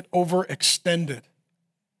doesn't get overextended.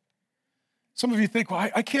 Some of you think, well,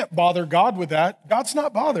 I can't bother God with that. God's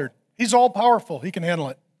not bothered. He's all powerful. He can handle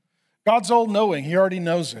it. God's all knowing. He already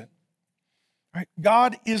knows it. Right?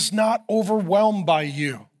 God is not overwhelmed by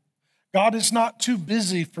you. God is not too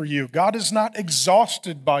busy for you. God is not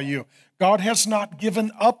exhausted by you. God has not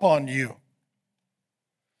given up on you.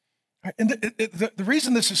 And the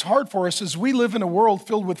reason this is hard for us is we live in a world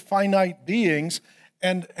filled with finite beings,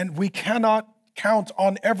 and we cannot count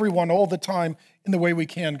on everyone all the time in the way we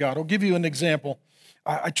can, God. I'll give you an example.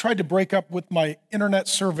 I tried to break up with my internet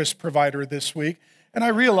service provider this week, and I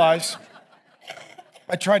realized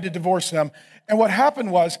I tried to divorce them. And what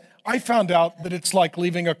happened was I found out that it's like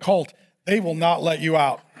leaving a cult. They will not let you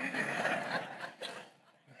out.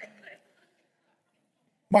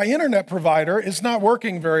 My internet provider is not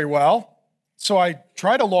working very well, so I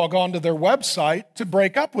try to log on to their website to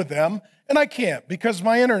break up with them, and I can't because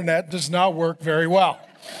my internet does not work very well.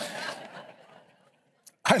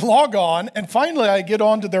 I log on, and finally I get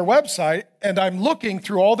onto their website, and I'm looking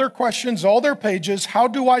through all their questions, all their pages. How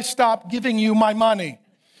do I stop giving you my money?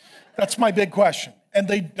 That's my big question. And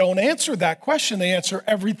they don't answer that question. They answer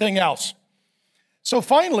everything else. So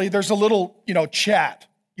finally, there's a little, chat.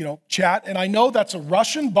 And I know that's a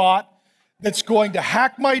Russian bot that's going to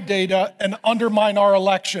hack my data and undermine our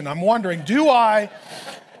election. I'm wondering, do I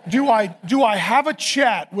have a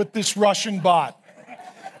chat with this Russian bot?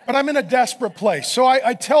 But I'm in a desperate place. So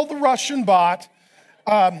I tell the Russian bot,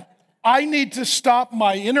 I need to stop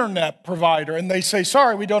my internet provider. And they say,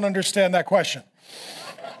 sorry, we don't understand that question.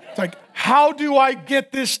 It's like, how do I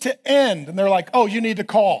get this to end? And they're like, oh, you need to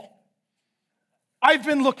call. I've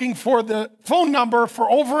been looking for the phone number for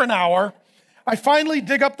over an hour. I finally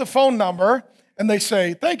dig up the phone number and they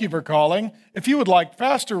say, thank you for calling. If you would like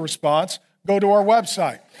faster response, go to our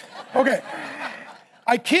website. Okay.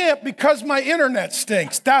 I can't because my internet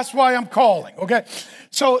stinks. That's why I'm calling, okay?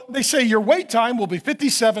 So they say your wait time will be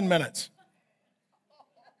 57 minutes.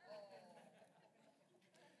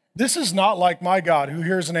 This is not like my God who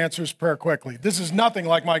hears and answers prayer quickly. This is nothing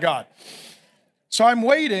like my God. So I'm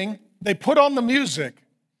waiting. They put on the music.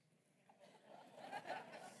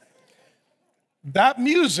 That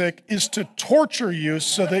music is to torture you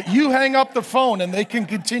so that you hang up the phone and they can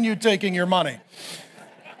continue taking your money.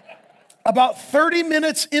 About 30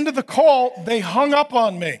 minutes into the call, they hung up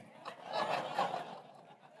on me.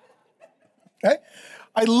 Okay?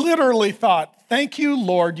 I literally thought, thank you,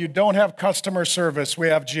 Lord, you don't have customer service. We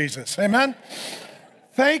have Jesus. Amen?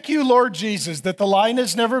 Thank you, Lord Jesus, that the line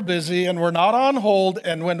is never busy and we're not on hold,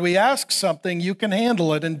 and when we ask something, you can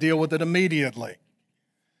handle it and deal with it immediately.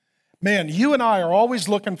 Man, you and I are always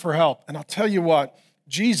looking for help, and I'll tell you what,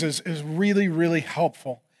 Jesus is really, really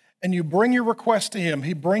helpful. And you bring your request to him,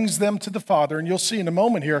 he brings them to the Father, and you'll see in a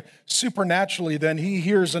moment here, supernaturally then, he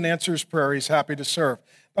hears and answers prayer, he's happy to serve.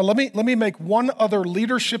 Now let me make one other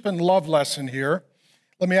leadership and love lesson here.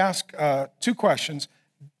 Let me ask two questions.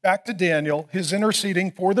 Back to Daniel, his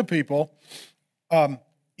interceding for the people.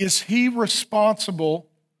 Is he responsible?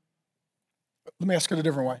 Let me ask it a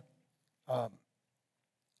different way.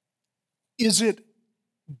 Is it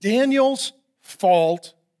Daniel's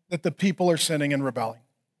fault that the people are sinning and rebelling?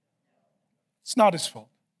 It's not his fault.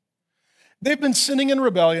 They've been sinning in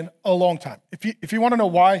rebellion a long time. If you want to know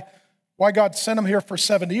why God sent them here for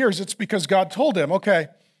 70 years, it's because God told him, okay,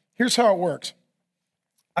 here's how it works.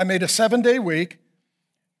 I made a 7-day week.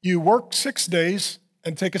 You work 6 days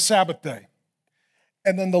and take a Sabbath day.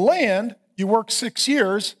 And then the land, you work 6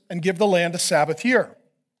 years and give the land a Sabbath year.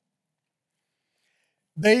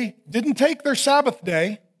 They didn't take their Sabbath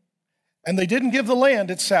day and they didn't give the land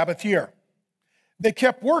its Sabbath year. They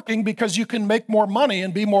kept working because you can make more money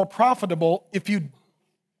and be more profitable if you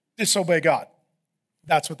disobey God.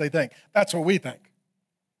 That's what they think. That's what we think.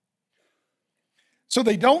 So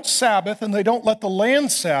they don't Sabbath and they don't let the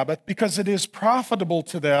land Sabbath because it is profitable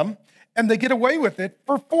to them, and they get away with it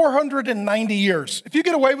for 490 years. If you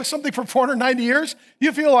get away with something for 490 years,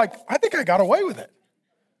 you feel like, I think I got away with it.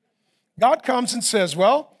 God comes and says,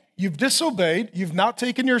 well, you've disobeyed, you've not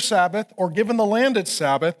taken your Sabbath or given the land its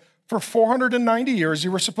Sabbath for 490 years.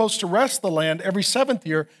 You were supposed to rest the land every 7th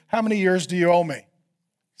year. How many years do you owe me?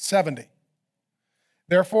 70.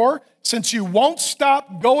 Therefore, since you won't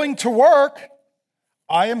stop going to work,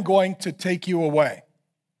 I am going to take you away.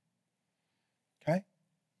 Okay?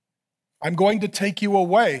 I'm going to take you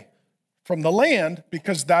away from the land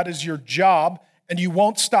because that is your job, and you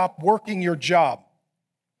won't stop working your job.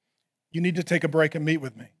 You need to take a break and meet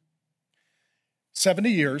with me.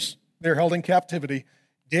 70 years, they're held in captivity.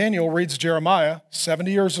 Daniel reads Jeremiah,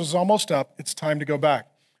 70 years is almost up, it's time to go back.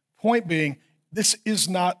 Point being, this is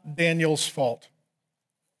not Daniel's fault.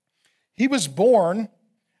 He was born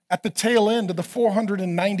at the tail end of the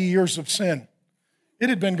 490 years of sin. It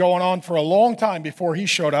had been going on for a long time before he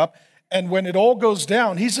showed up, and when it all goes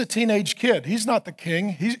down, he's a teenage kid. He's not the king.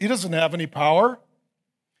 He doesn't have any power.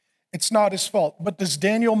 It's not his fault. But does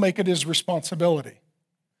Daniel make it his responsibility?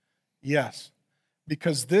 Yes,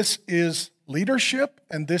 because this is leadership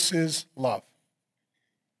and this is love.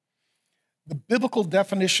 The biblical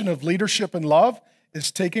definition of leadership and love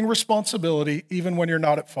is taking responsibility even when you're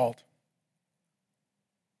not at fault.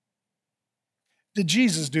 Did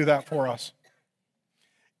Jesus do that for us?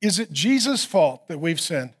 Is it Jesus' fault that we've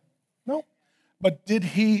sinned? No. But did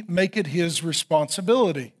he make it his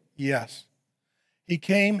responsibility? Yes. He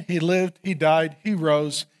came, he lived, he died, he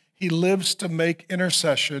rose. He lives to make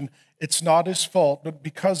intercession. It's not his fault, but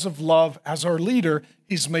because of love as our leader,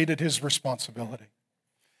 he's made it his responsibility.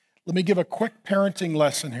 Let me give a quick parenting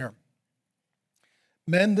lesson here.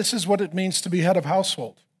 Men, this is what it means to be head of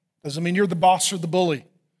household. Doesn't mean you're the boss or the bully.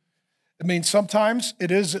 It means sometimes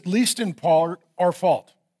it is at least in part our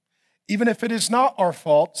fault. Even if it is not our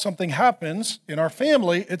fault, something happens in our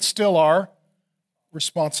family, it's still our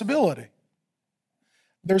responsibility.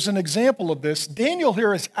 There's an example of this. Daniel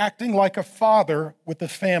here is acting like a father with the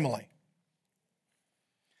family.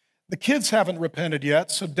 The kids haven't repented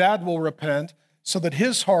yet, so dad will repent so that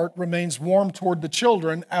his heart remains warm toward the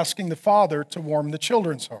children, asking the father to warm the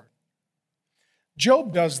children's heart.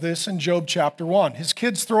 Job does this in Job chapter 1. His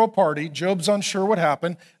kids throw a party. Job's unsure what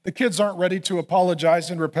happened. The kids aren't ready to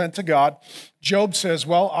apologize and repent to God. Job says,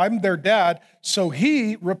 well, I'm their dad. So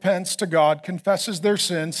he repents to God, confesses their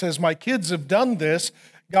sin, says, my kids have done this.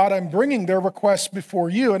 God, I'm bringing their requests before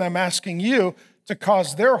you, and I'm asking you to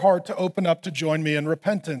cause their heart to open up to join me in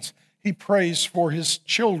repentance. He prays for his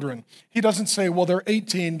children. He doesn't say, well, they're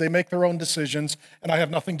 18, they make their own decisions, and I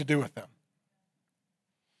have nothing to do with them.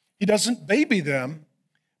 He doesn't baby them,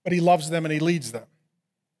 but he loves them and he leads them.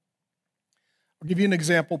 I'll give you an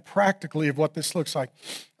example practically of what this looks like.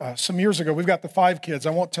 Some years ago, we've got the 5 kids.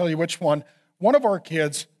 I won't tell you which one. One of our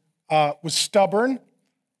kids was stubborn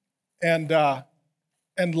and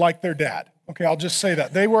like their dad. Okay, I'll just say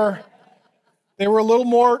that. They were a little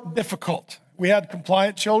more difficult. We had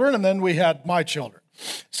compliant children, and then we had my children.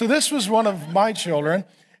 So this was one of my children.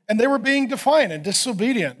 And they were being defiant and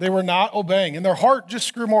disobedient. They were not obeying. And their heart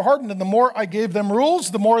just grew more hardened. And the more I gave them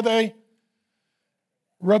rules, the more they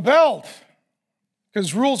rebelled.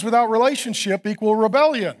 Because rules without relationship equal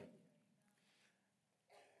rebellion.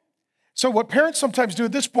 So what parents sometimes do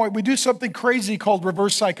at this point, we do something crazy called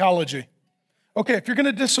reverse psychology. Okay, if you're going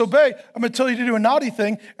to disobey, I'm going to tell you to do a naughty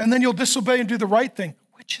thing, and then you'll disobey and do the right thing,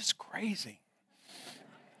 which is crazy.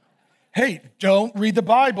 Hey, don't read the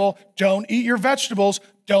Bible. Don't eat your vegetables.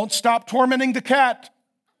 Don't stop tormenting the cat.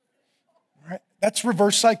 Right? That's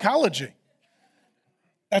reverse psychology.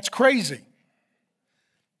 That's crazy.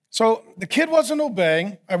 So the kid wasn't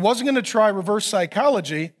obeying. I wasn't going to try reverse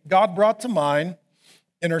psychology. God brought to mind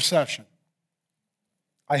intercession.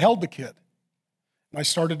 I held the kid, and I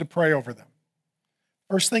started to pray over them.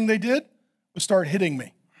 First thing they did was start hitting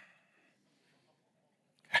me.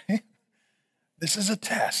 Okay? This is a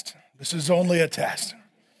test. This is only a test.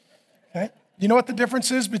 Okay? You know what the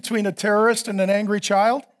difference is between a terrorist and an angry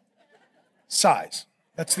child? Size.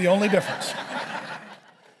 That's the only difference.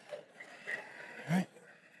 Okay?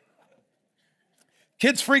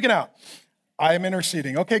 Kids freaking out. I am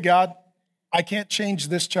interceding. Okay, God, I can't change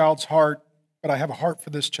this child's heart, but I have a heart for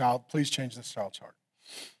this child. Please change this child's heart.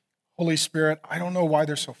 Holy Spirit, I don't know why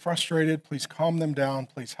they're so frustrated. Please calm them down.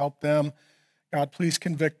 Please help them. God, please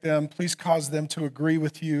convict them. Please cause them to agree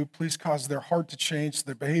with you. Please cause their heart to change so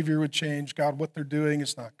their behavior would change. God, what they're doing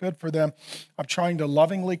is not good for them. I'm trying to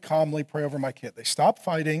lovingly, calmly pray over my kid. They stop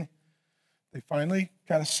fighting. They finally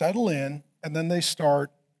kind of settle in, and then they start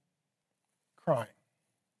crying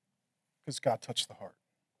because God touched the heart.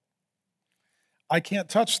 I can't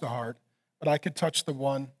touch the heart, but I can touch the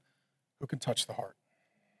one who can touch the heart.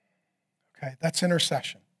 Okay, that's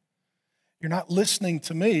intercession. You're not listening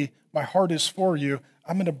to me. My heart is for you.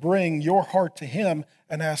 I'm going to bring your heart to him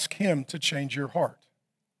and ask him to change your heart.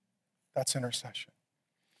 That's intercession.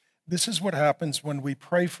 This is what happens when we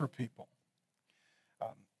pray for people.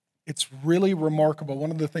 It's really remarkable. One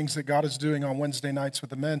of the things that God is doing on Wednesday nights with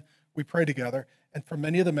the men, we pray together, and for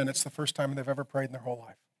many of the men, it's the first time they've ever prayed in their whole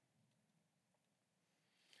life.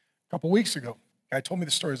 A couple weeks ago, a guy told me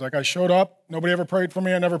the story. He's like, I showed up, nobody ever prayed for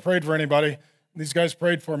me, I never prayed for anybody. These guys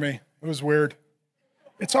prayed for me. It was weird.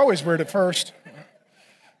 It's always weird at first.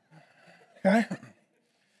 Okay?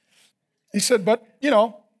 He said, but,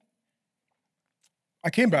 I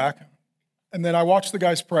came back, and then I watched the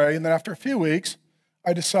guys pray, and then after a few weeks,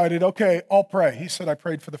 I decided, okay, I'll pray. He said, I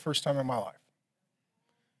prayed for the first time in my life.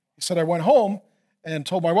 He said, I went home and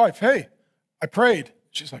told my wife, hey, I prayed.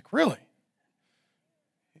 She's like, really?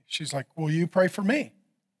 She's like, will you pray for me?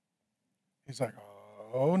 He's like,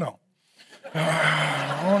 oh, no.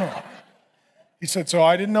 Oh, no. He said, so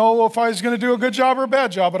I didn't know if I was going to do a good job or a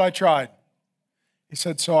bad job, but I tried. He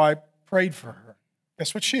said, so I prayed for her.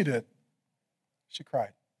 Guess what she did? She cried.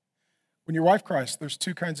 When your wife cries, there's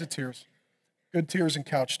 2 kinds of tears. Good tears and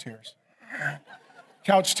couch tears.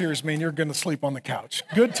 Couch tears mean you're going to sleep on the couch.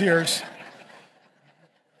 Good tears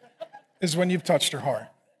is when you've touched her heart.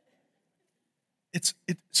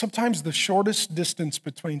 Sometimes the shortest distance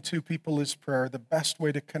between 2 people is prayer. The best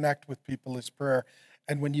way to connect with people is prayer.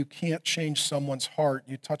 And when you can't change someone's heart,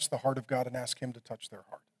 you touch the heart of God and ask him to touch their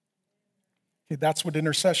heart. Okay, that's what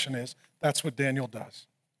intercession is. That's what Daniel does.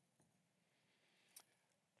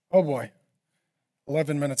 Oh boy,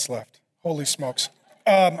 11 minutes left. Holy smokes.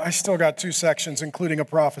 I still got 2 sections, including a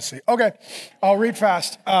prophecy. Okay, I'll read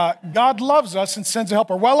fast. God loves us and sends a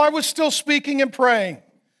helper. While I was still speaking and praying,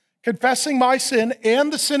 confessing my sin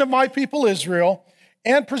and the sin of my people Israel,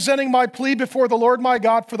 and presenting my plea before the Lord my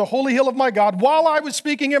God for the holy hill of my God, while I was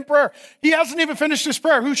speaking in prayer. He hasn't even finished his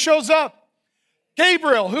prayer. Who shows up?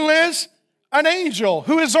 Gabriel, who is an angel,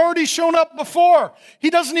 who has already shown up before. He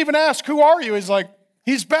doesn't even ask, who are you? He's like,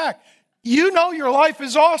 he's back. You know your life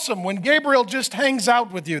is awesome when Gabriel just hangs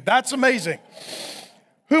out with you. That's amazing.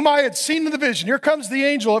 Whom I had seen in the vision. Here comes the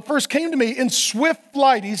angel. It first came to me in swift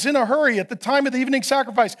flight. He's in a hurry at the time of the evening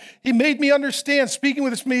sacrifice. He made me understand, speaking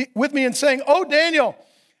with me and saying, "Oh, Daniel,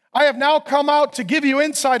 I have now come out to give you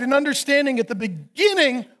insight and understanding at the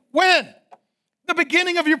beginning." When? The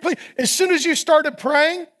beginning of your plea. As soon as you started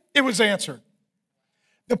praying, it was answered.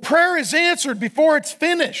 The prayer is answered before it's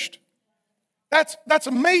finished. That's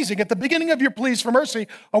amazing. At the beginning of your pleas for mercy,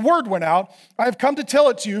 a word went out. I have come to tell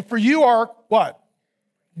it to you, for you are what?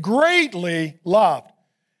 Greatly loved.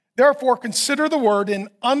 Therefore, consider the word and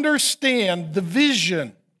understand the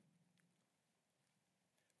vision.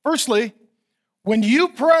 Firstly, when you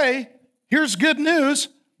pray, here's good news,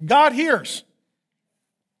 God hears.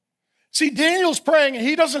 See, Daniel's praying and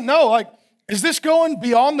he doesn't know, like, is this going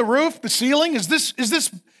beyond the roof, the ceiling? Is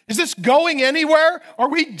this going anywhere? Are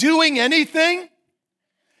we doing anything?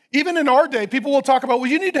 Even in our day, people will talk about, well,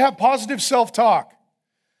 you need to have positive self-talk.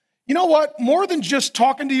 You know what? More than just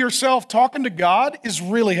talking to yourself, talking to God is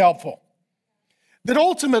really helpful. That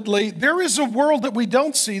ultimately, there is a world that we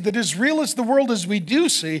don't see that is real as the world as we do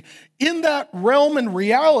see. In that realm and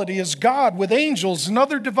reality is God with angels and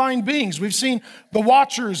other divine beings. We've seen the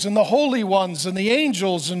watchers and the holy ones and the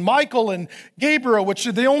angels and Michael and Gabriel, which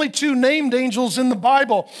are the only two named angels in the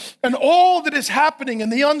Bible, and all that is happening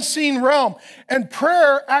in the unseen realm. And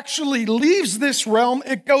prayer actually leaves this realm,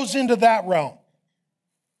 it goes into that realm.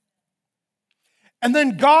 And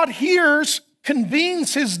then God hears,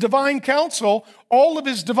 convenes his divine council, all of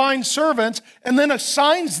his divine servants, and then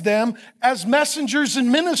assigns them as messengers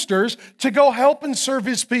and ministers to go help and serve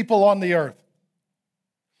his people on the earth.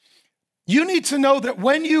 You need to know that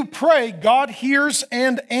when you pray, God hears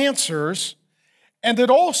and answers, and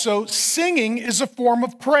that also singing is a form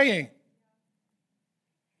of praying.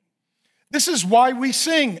 This is why we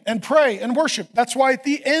sing and pray and worship. That's why at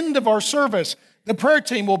the end of our service, the prayer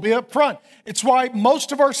team will be up front. It's why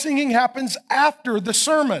most of our singing happens after the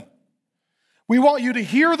sermon. We want you to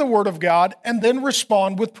hear the word of God and then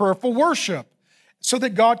respond with prayerful worship so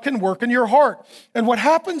that God can work in your heart. And what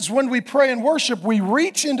happens when we pray and worship, we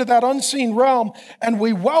reach into that unseen realm and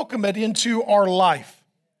we welcome it into our life.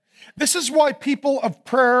 This is why people of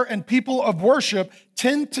prayer and people of worship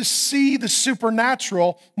tend to see the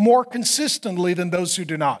supernatural more consistently than those who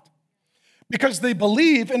do not. Because they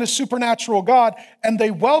believe in a supernatural God and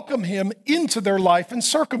they welcome him into their life and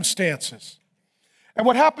circumstances. And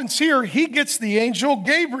what happens here, he gets the angel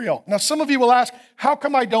Gabriel. Now, some of you will ask, how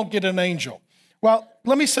come I don't get an angel? Well,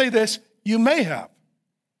 let me say this, you may have.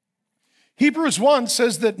 Hebrews 1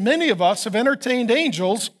 says that many of us have entertained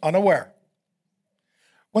angels unaware.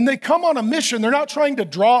 When they come on a mission, they're not trying to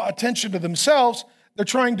draw attention to themselves, they're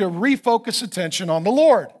trying to refocus attention on the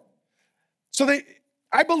Lord.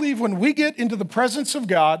 I believe when we get into the presence of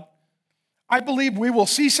God, I believe we will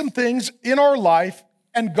see some things in our life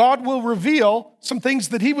and God will reveal some things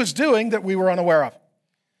that he was doing that we were unaware of.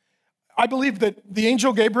 I believe that the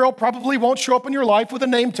angel Gabriel probably won't show up in your life with a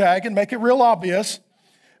name tag and make it real obvious,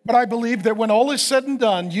 but I believe that when all is said and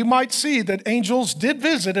done, you might see that angels did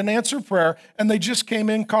visit and answer prayer and they just came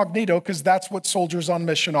incognito because that's what soldiers on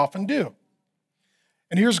mission often do.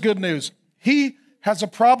 And here's good news. He has a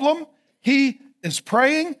problem. He is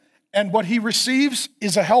praying, and what he receives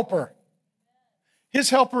is a helper. His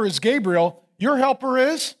helper is Gabriel. Your helper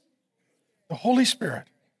is the Holy Spirit.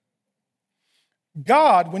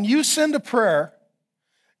 God, when you send a prayer,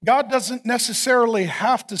 God doesn't necessarily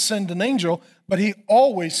have to send an angel, but he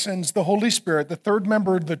always sends the Holy Spirit, the third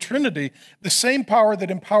member of the Trinity, the same power that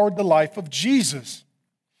empowered the life of Jesus.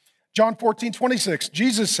 John 14:26,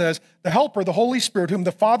 Jesus says, the helper, the Holy Spirit, whom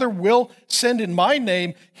the Father will send in my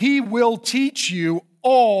name, he will teach you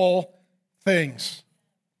all things.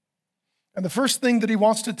 And the first thing that he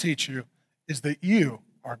wants to teach you is that you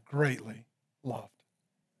are greatly loved.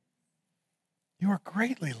 You are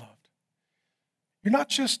greatly loved. You're not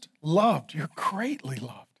just loved, you're greatly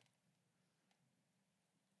loved.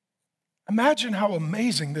 Imagine how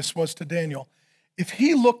amazing this was to Daniel. If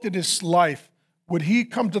he looked at his life, would he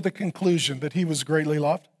come to the conclusion that he was greatly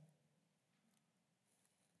loved?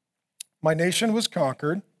 My nation was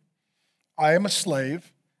conquered. I am a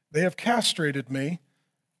slave. They have castrated me,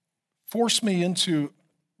 forced me into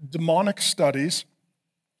demonic studies,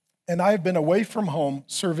 and I have been away from home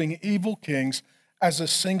serving evil kings as a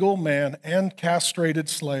single man and castrated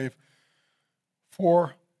slave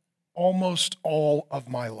for almost all of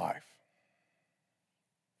my life.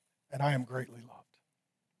 And I am greatly loved.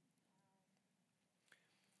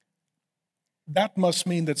 That must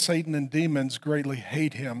mean that Satan and demons greatly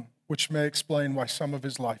hate him, which may explain why some of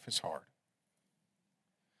his life is hard.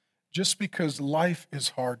 Just because life is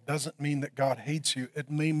hard doesn't mean that God hates you. It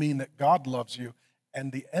may mean that God loves you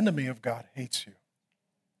and the enemy of God hates you.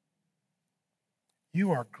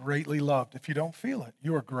 You are greatly loved if you don't feel it.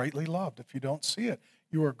 You are greatly loved if you don't see it.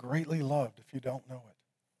 You are greatly loved if you don't know it.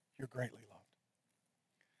 You're greatly loved.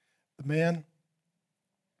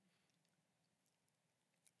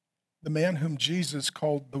 The man whom Jesus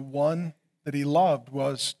called the one that he loved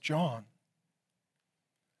was John.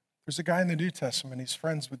 There's a guy in the New Testament, he's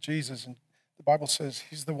friends with Jesus, and the Bible says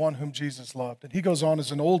he's the one whom Jesus loved. And he goes on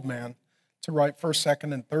as an old man to write 1st,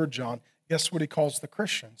 2nd, and 3rd John. Guess what he calls the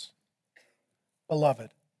Christians?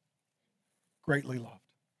 Beloved, greatly loved.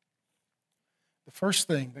 The first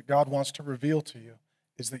thing that God wants to reveal to you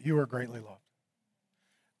is that you are greatly loved.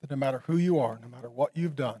 That no matter who you are, no matter what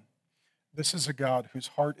you've done, this is a God whose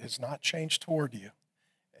heart is not changed toward you,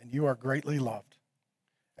 and you are greatly loved.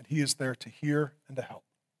 And he is there to hear and to help.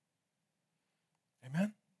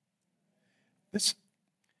 Amen?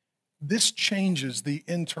 This changes the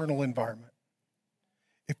internal environment.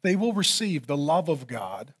 If they will receive the love of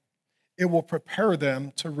God, it will prepare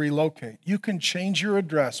them to relocate. You can change your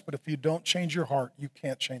address, but if you don't change your heart, you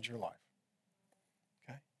can't change your life.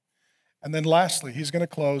 Okay? And then lastly, he's going to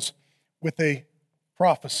close with a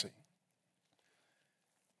prophecy.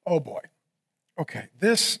 Oh boy. Okay,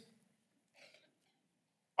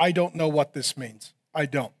 I don't know what this means. I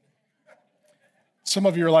don't. Some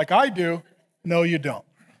of you are like, I do. No, you don't.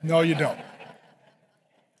 No, you don't.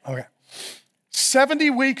 Okay.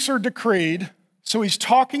 70 weeks are decreed. So he's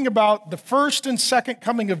talking about the first and second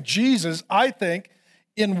coming of Jesus, I think,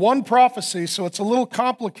 in one prophecy. So it's a little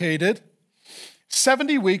complicated.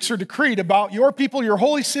 70 weeks are decreed about your people, your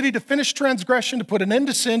holy city, to finish transgression, to put an end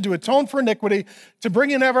to sin, to atone for iniquity, to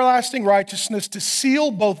bring in everlasting righteousness, to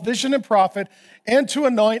seal both vision and prophet, and to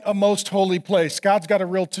anoint a most holy place. God's got a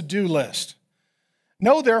real to-do list.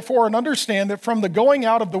 Know, therefore, and understand that from the going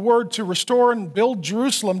out of the word to restore and build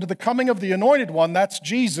Jerusalem to the coming of the anointed one, that's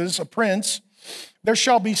Jesus, a prince, there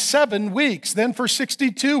shall be 7 weeks. Then for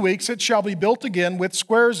 62 weeks it shall be built again with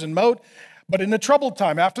squares and moat. But in the troubled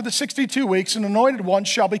time, after the 62 weeks, an anointed one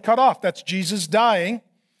shall be cut off. That's Jesus dying,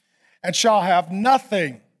 and shall have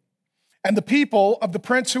nothing. And the people of the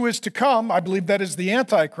prince who is to come, I believe that is the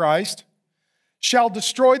Antichrist, shall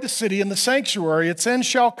destroy the city and the sanctuary. Its end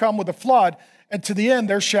shall come with a flood, and to the end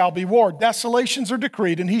there shall be war. Desolations are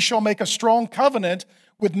decreed, and he shall make a strong covenant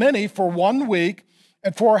with many for 1 week,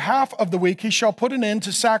 and for half of the week he shall put an end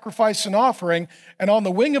to sacrifice and offering, and on the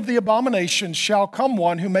wing of the abomination shall come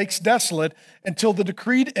one who makes desolate until the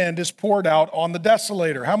decreed end is poured out on the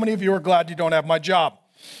desolator. How many of you are glad you don't have my job?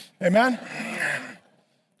 Amen?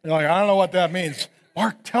 You're like, I don't know what that means.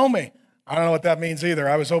 Mark, tell me. I don't know what that means either.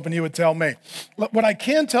 I was hoping you would tell me. What I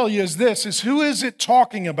can tell you is this, is who is it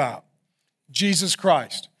talking about? Jesus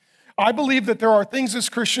Christ. I believe that there are things as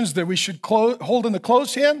Christians that we should hold in the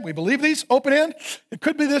closed hand. We believe these, open hand. It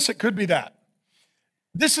could be this, it could be that.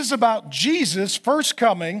 This is about Jesus' first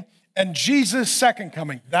coming and Jesus' second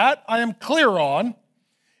coming. That I am clear on.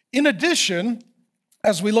 In addition,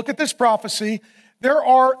 as we look at this prophecy, there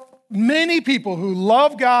are many people who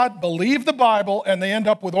love God, believe the Bible, and they end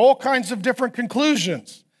up with all kinds of different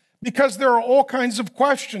conclusions because there are all kinds of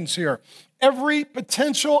questions here. Every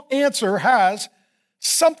potential answer has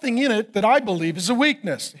something in it that I believe is a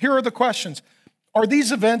weakness. Here are the questions. Are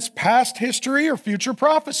these events past history or future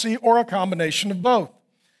prophecy or a combination of both?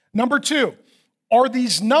 Number 2, are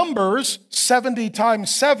these numbers 70 times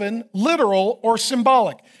 7 literal or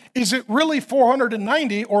symbolic? Is it really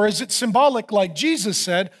 490 or is it symbolic like Jesus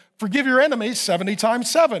said, forgive your enemies 70 times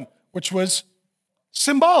 7, which was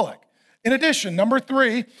symbolic? In addition, number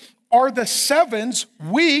 3, are the 7s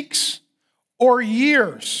weeks or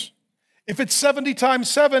years? If it's 70 times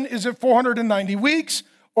 7, is it 490 weeks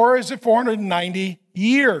or is it 490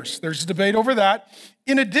 years? There's a debate over that.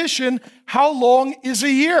 In addition, how long is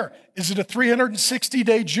a year? Is it a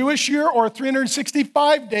 360-day Jewish year or a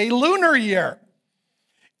 365-day lunar year?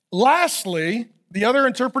 Lastly, the other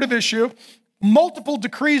interpretive issue, multiple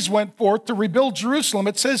decrees went forth to rebuild Jerusalem.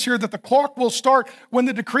 It says here that the clock will start when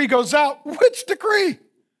the decree goes out. Which decree?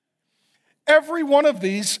 Every one of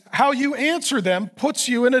these, how you answer them, puts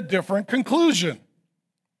you in a different conclusion.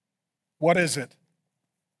 What is it?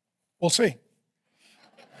 We'll see.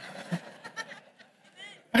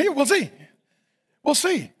 Hey, we'll see. We'll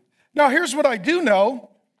see. Now, here's what I do know,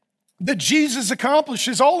 that Jesus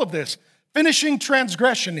accomplishes all of this. Finishing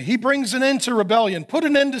transgression, he brings an end to rebellion, put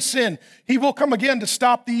an end to sin. He will come again to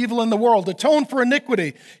stop the evil in the world, atone for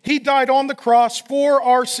iniquity. He died on the cross for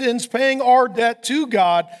our sins, paying our debt to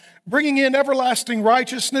God, bringing in everlasting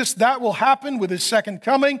righteousness. That will happen with his second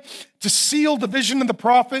coming. To seal the vision of the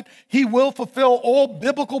prophet, he will fulfill all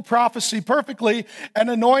biblical prophecy perfectly and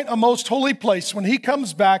anoint a most holy place. When he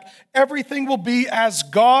comes back, everything will be as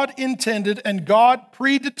God intended and God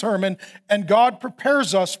predetermined and God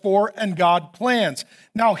prepares us for and God plans.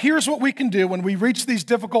 Now, here's what we can do when we reach these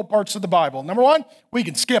difficult parts of the Bible. Number one, we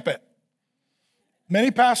can skip it. Many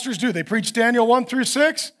pastors do. They preach Daniel 1 through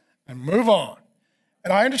 6 and move on.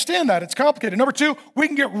 And I understand that. It's complicated. Number two, we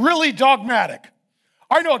can get really dogmatic.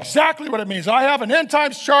 I know exactly what it means. I have an end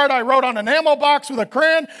times chart I wrote on an ammo box with a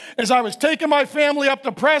crayon as I was taking my family up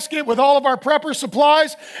to Prescott with all of our prepper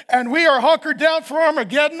supplies, and we are hunkered down for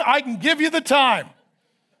Armageddon. I can give you the time.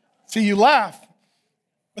 See, you laugh,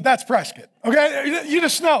 but that's Prescott, okay? You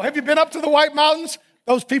just know. Have you been up to the White Mountains?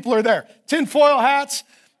 Those people are there. Tinfoil hats,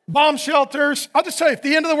 bomb shelters. I'll just tell you, if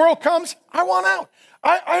the end of the world comes, I want out.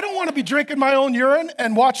 I don't want to be drinking my own urine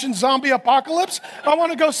and watching zombie apocalypse. I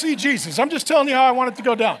want to go see Jesus. I'm just telling you how I want it to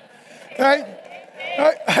go down. Okay?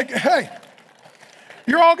 Hey,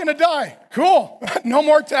 you're all going to die. Cool. No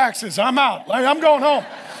more taxes. I'm out. I'm going home.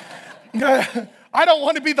 I don't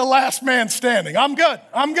want to be the last man standing. I'm good.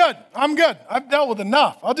 I've dealt with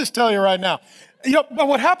enough. I'll just tell you right now. But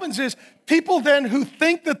what happens is people then who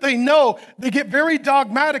think that they know, they get very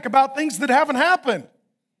dogmatic about things that haven't happened.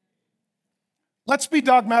 Let's be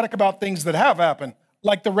dogmatic about things that have happened,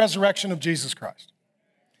 like the resurrection of Jesus Christ.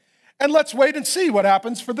 And let's wait and see what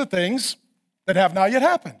happens for the things that have not yet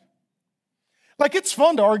happened. Like, it's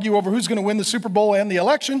fun to argue over who's going to win the Super Bowl and the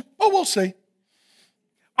election. Oh, we'll see.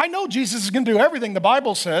 I know Jesus is going to do everything the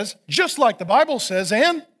Bible says, just like the Bible says,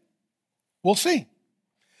 and we'll see.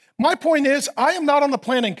 My point is, I am not on the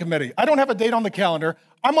planning committee. I don't have a date on the calendar.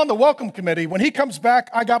 I'm on the welcome committee. When he comes back,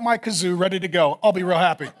 I got my kazoo ready to go. I'll be real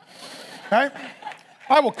happy. Okay?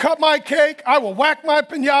 I will cut my cake. I will whack my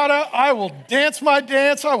piñata. I will dance my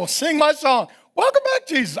dance. I will sing my song. Welcome back,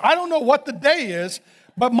 Jesus. I don't know what the day is,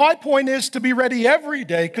 but my point is to be ready every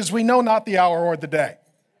day because we know not the hour or the day.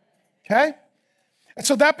 Okay? And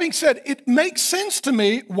so that being said, it makes sense to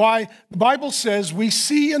me why the Bible says we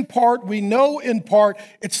see in part, we know in part.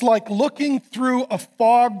 It's like looking through a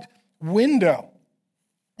fogged window.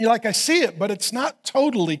 You're like, I see it, but it's not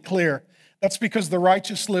totally clear. That's because the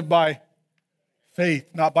righteous live by faith,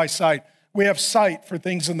 not by sight. We have sight for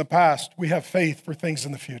things in the past. We have faith for things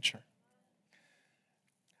in the future.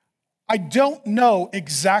 I don't know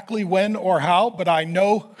exactly when or how, but I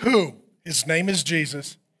know who. His name is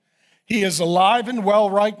Jesus. He is alive and well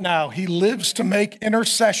right now. He lives to make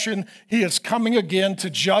intercession. He is coming again to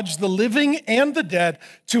judge the living and the dead,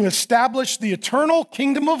 to establish the eternal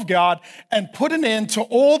kingdom of God and put an end to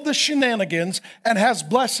all the shenanigans and has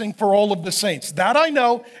blessing for all of the saints. That I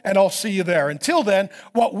know, and I'll see you there. Until then,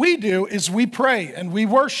 what we do is we pray and we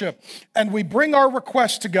worship and we bring our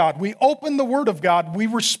requests to God. We open the Word of God. We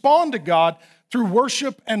respond to God through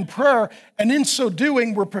worship and prayer, and in so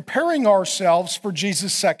doing, we're preparing ourselves for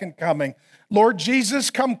Jesus' second coming. Lord Jesus,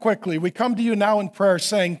 come quickly. We come to you now in prayer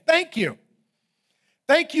saying, thank you.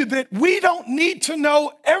 Thank you that we don't need to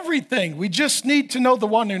know everything. We just need to know the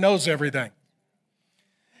one who knows everything.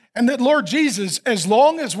 And that, Lord Jesus, as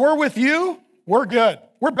long as we're with you, we're good.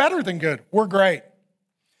 We're better than good. We're great.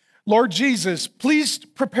 Lord Jesus, please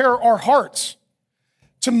prepare our hearts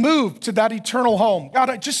to move to that eternal home.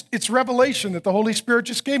 God, it's revelation that the Holy Spirit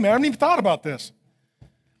just gave me. I hadn't even thought about this.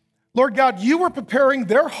 Lord God, you were preparing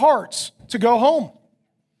their hearts to go home.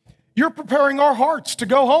 You're preparing our hearts to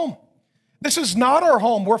go home. This is not our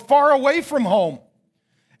home. We're far away from home.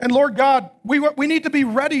 And Lord God, we need to be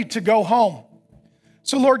ready to go home.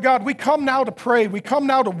 So Lord God, we come now to pray. We come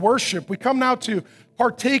now to worship. We come now to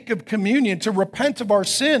partake of communion, to repent of our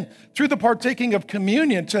sin through the partaking of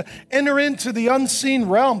communion, to enter into the unseen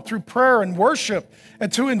realm through prayer and worship,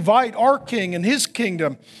 and to invite our King and his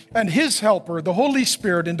kingdom and his helper, the Holy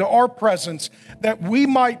Spirit, into our presence, that we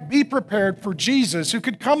might be prepared for Jesus, who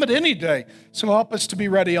could come at any day. So help us to be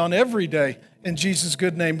ready on every day. In Jesus'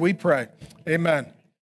 good name we pray. Amen.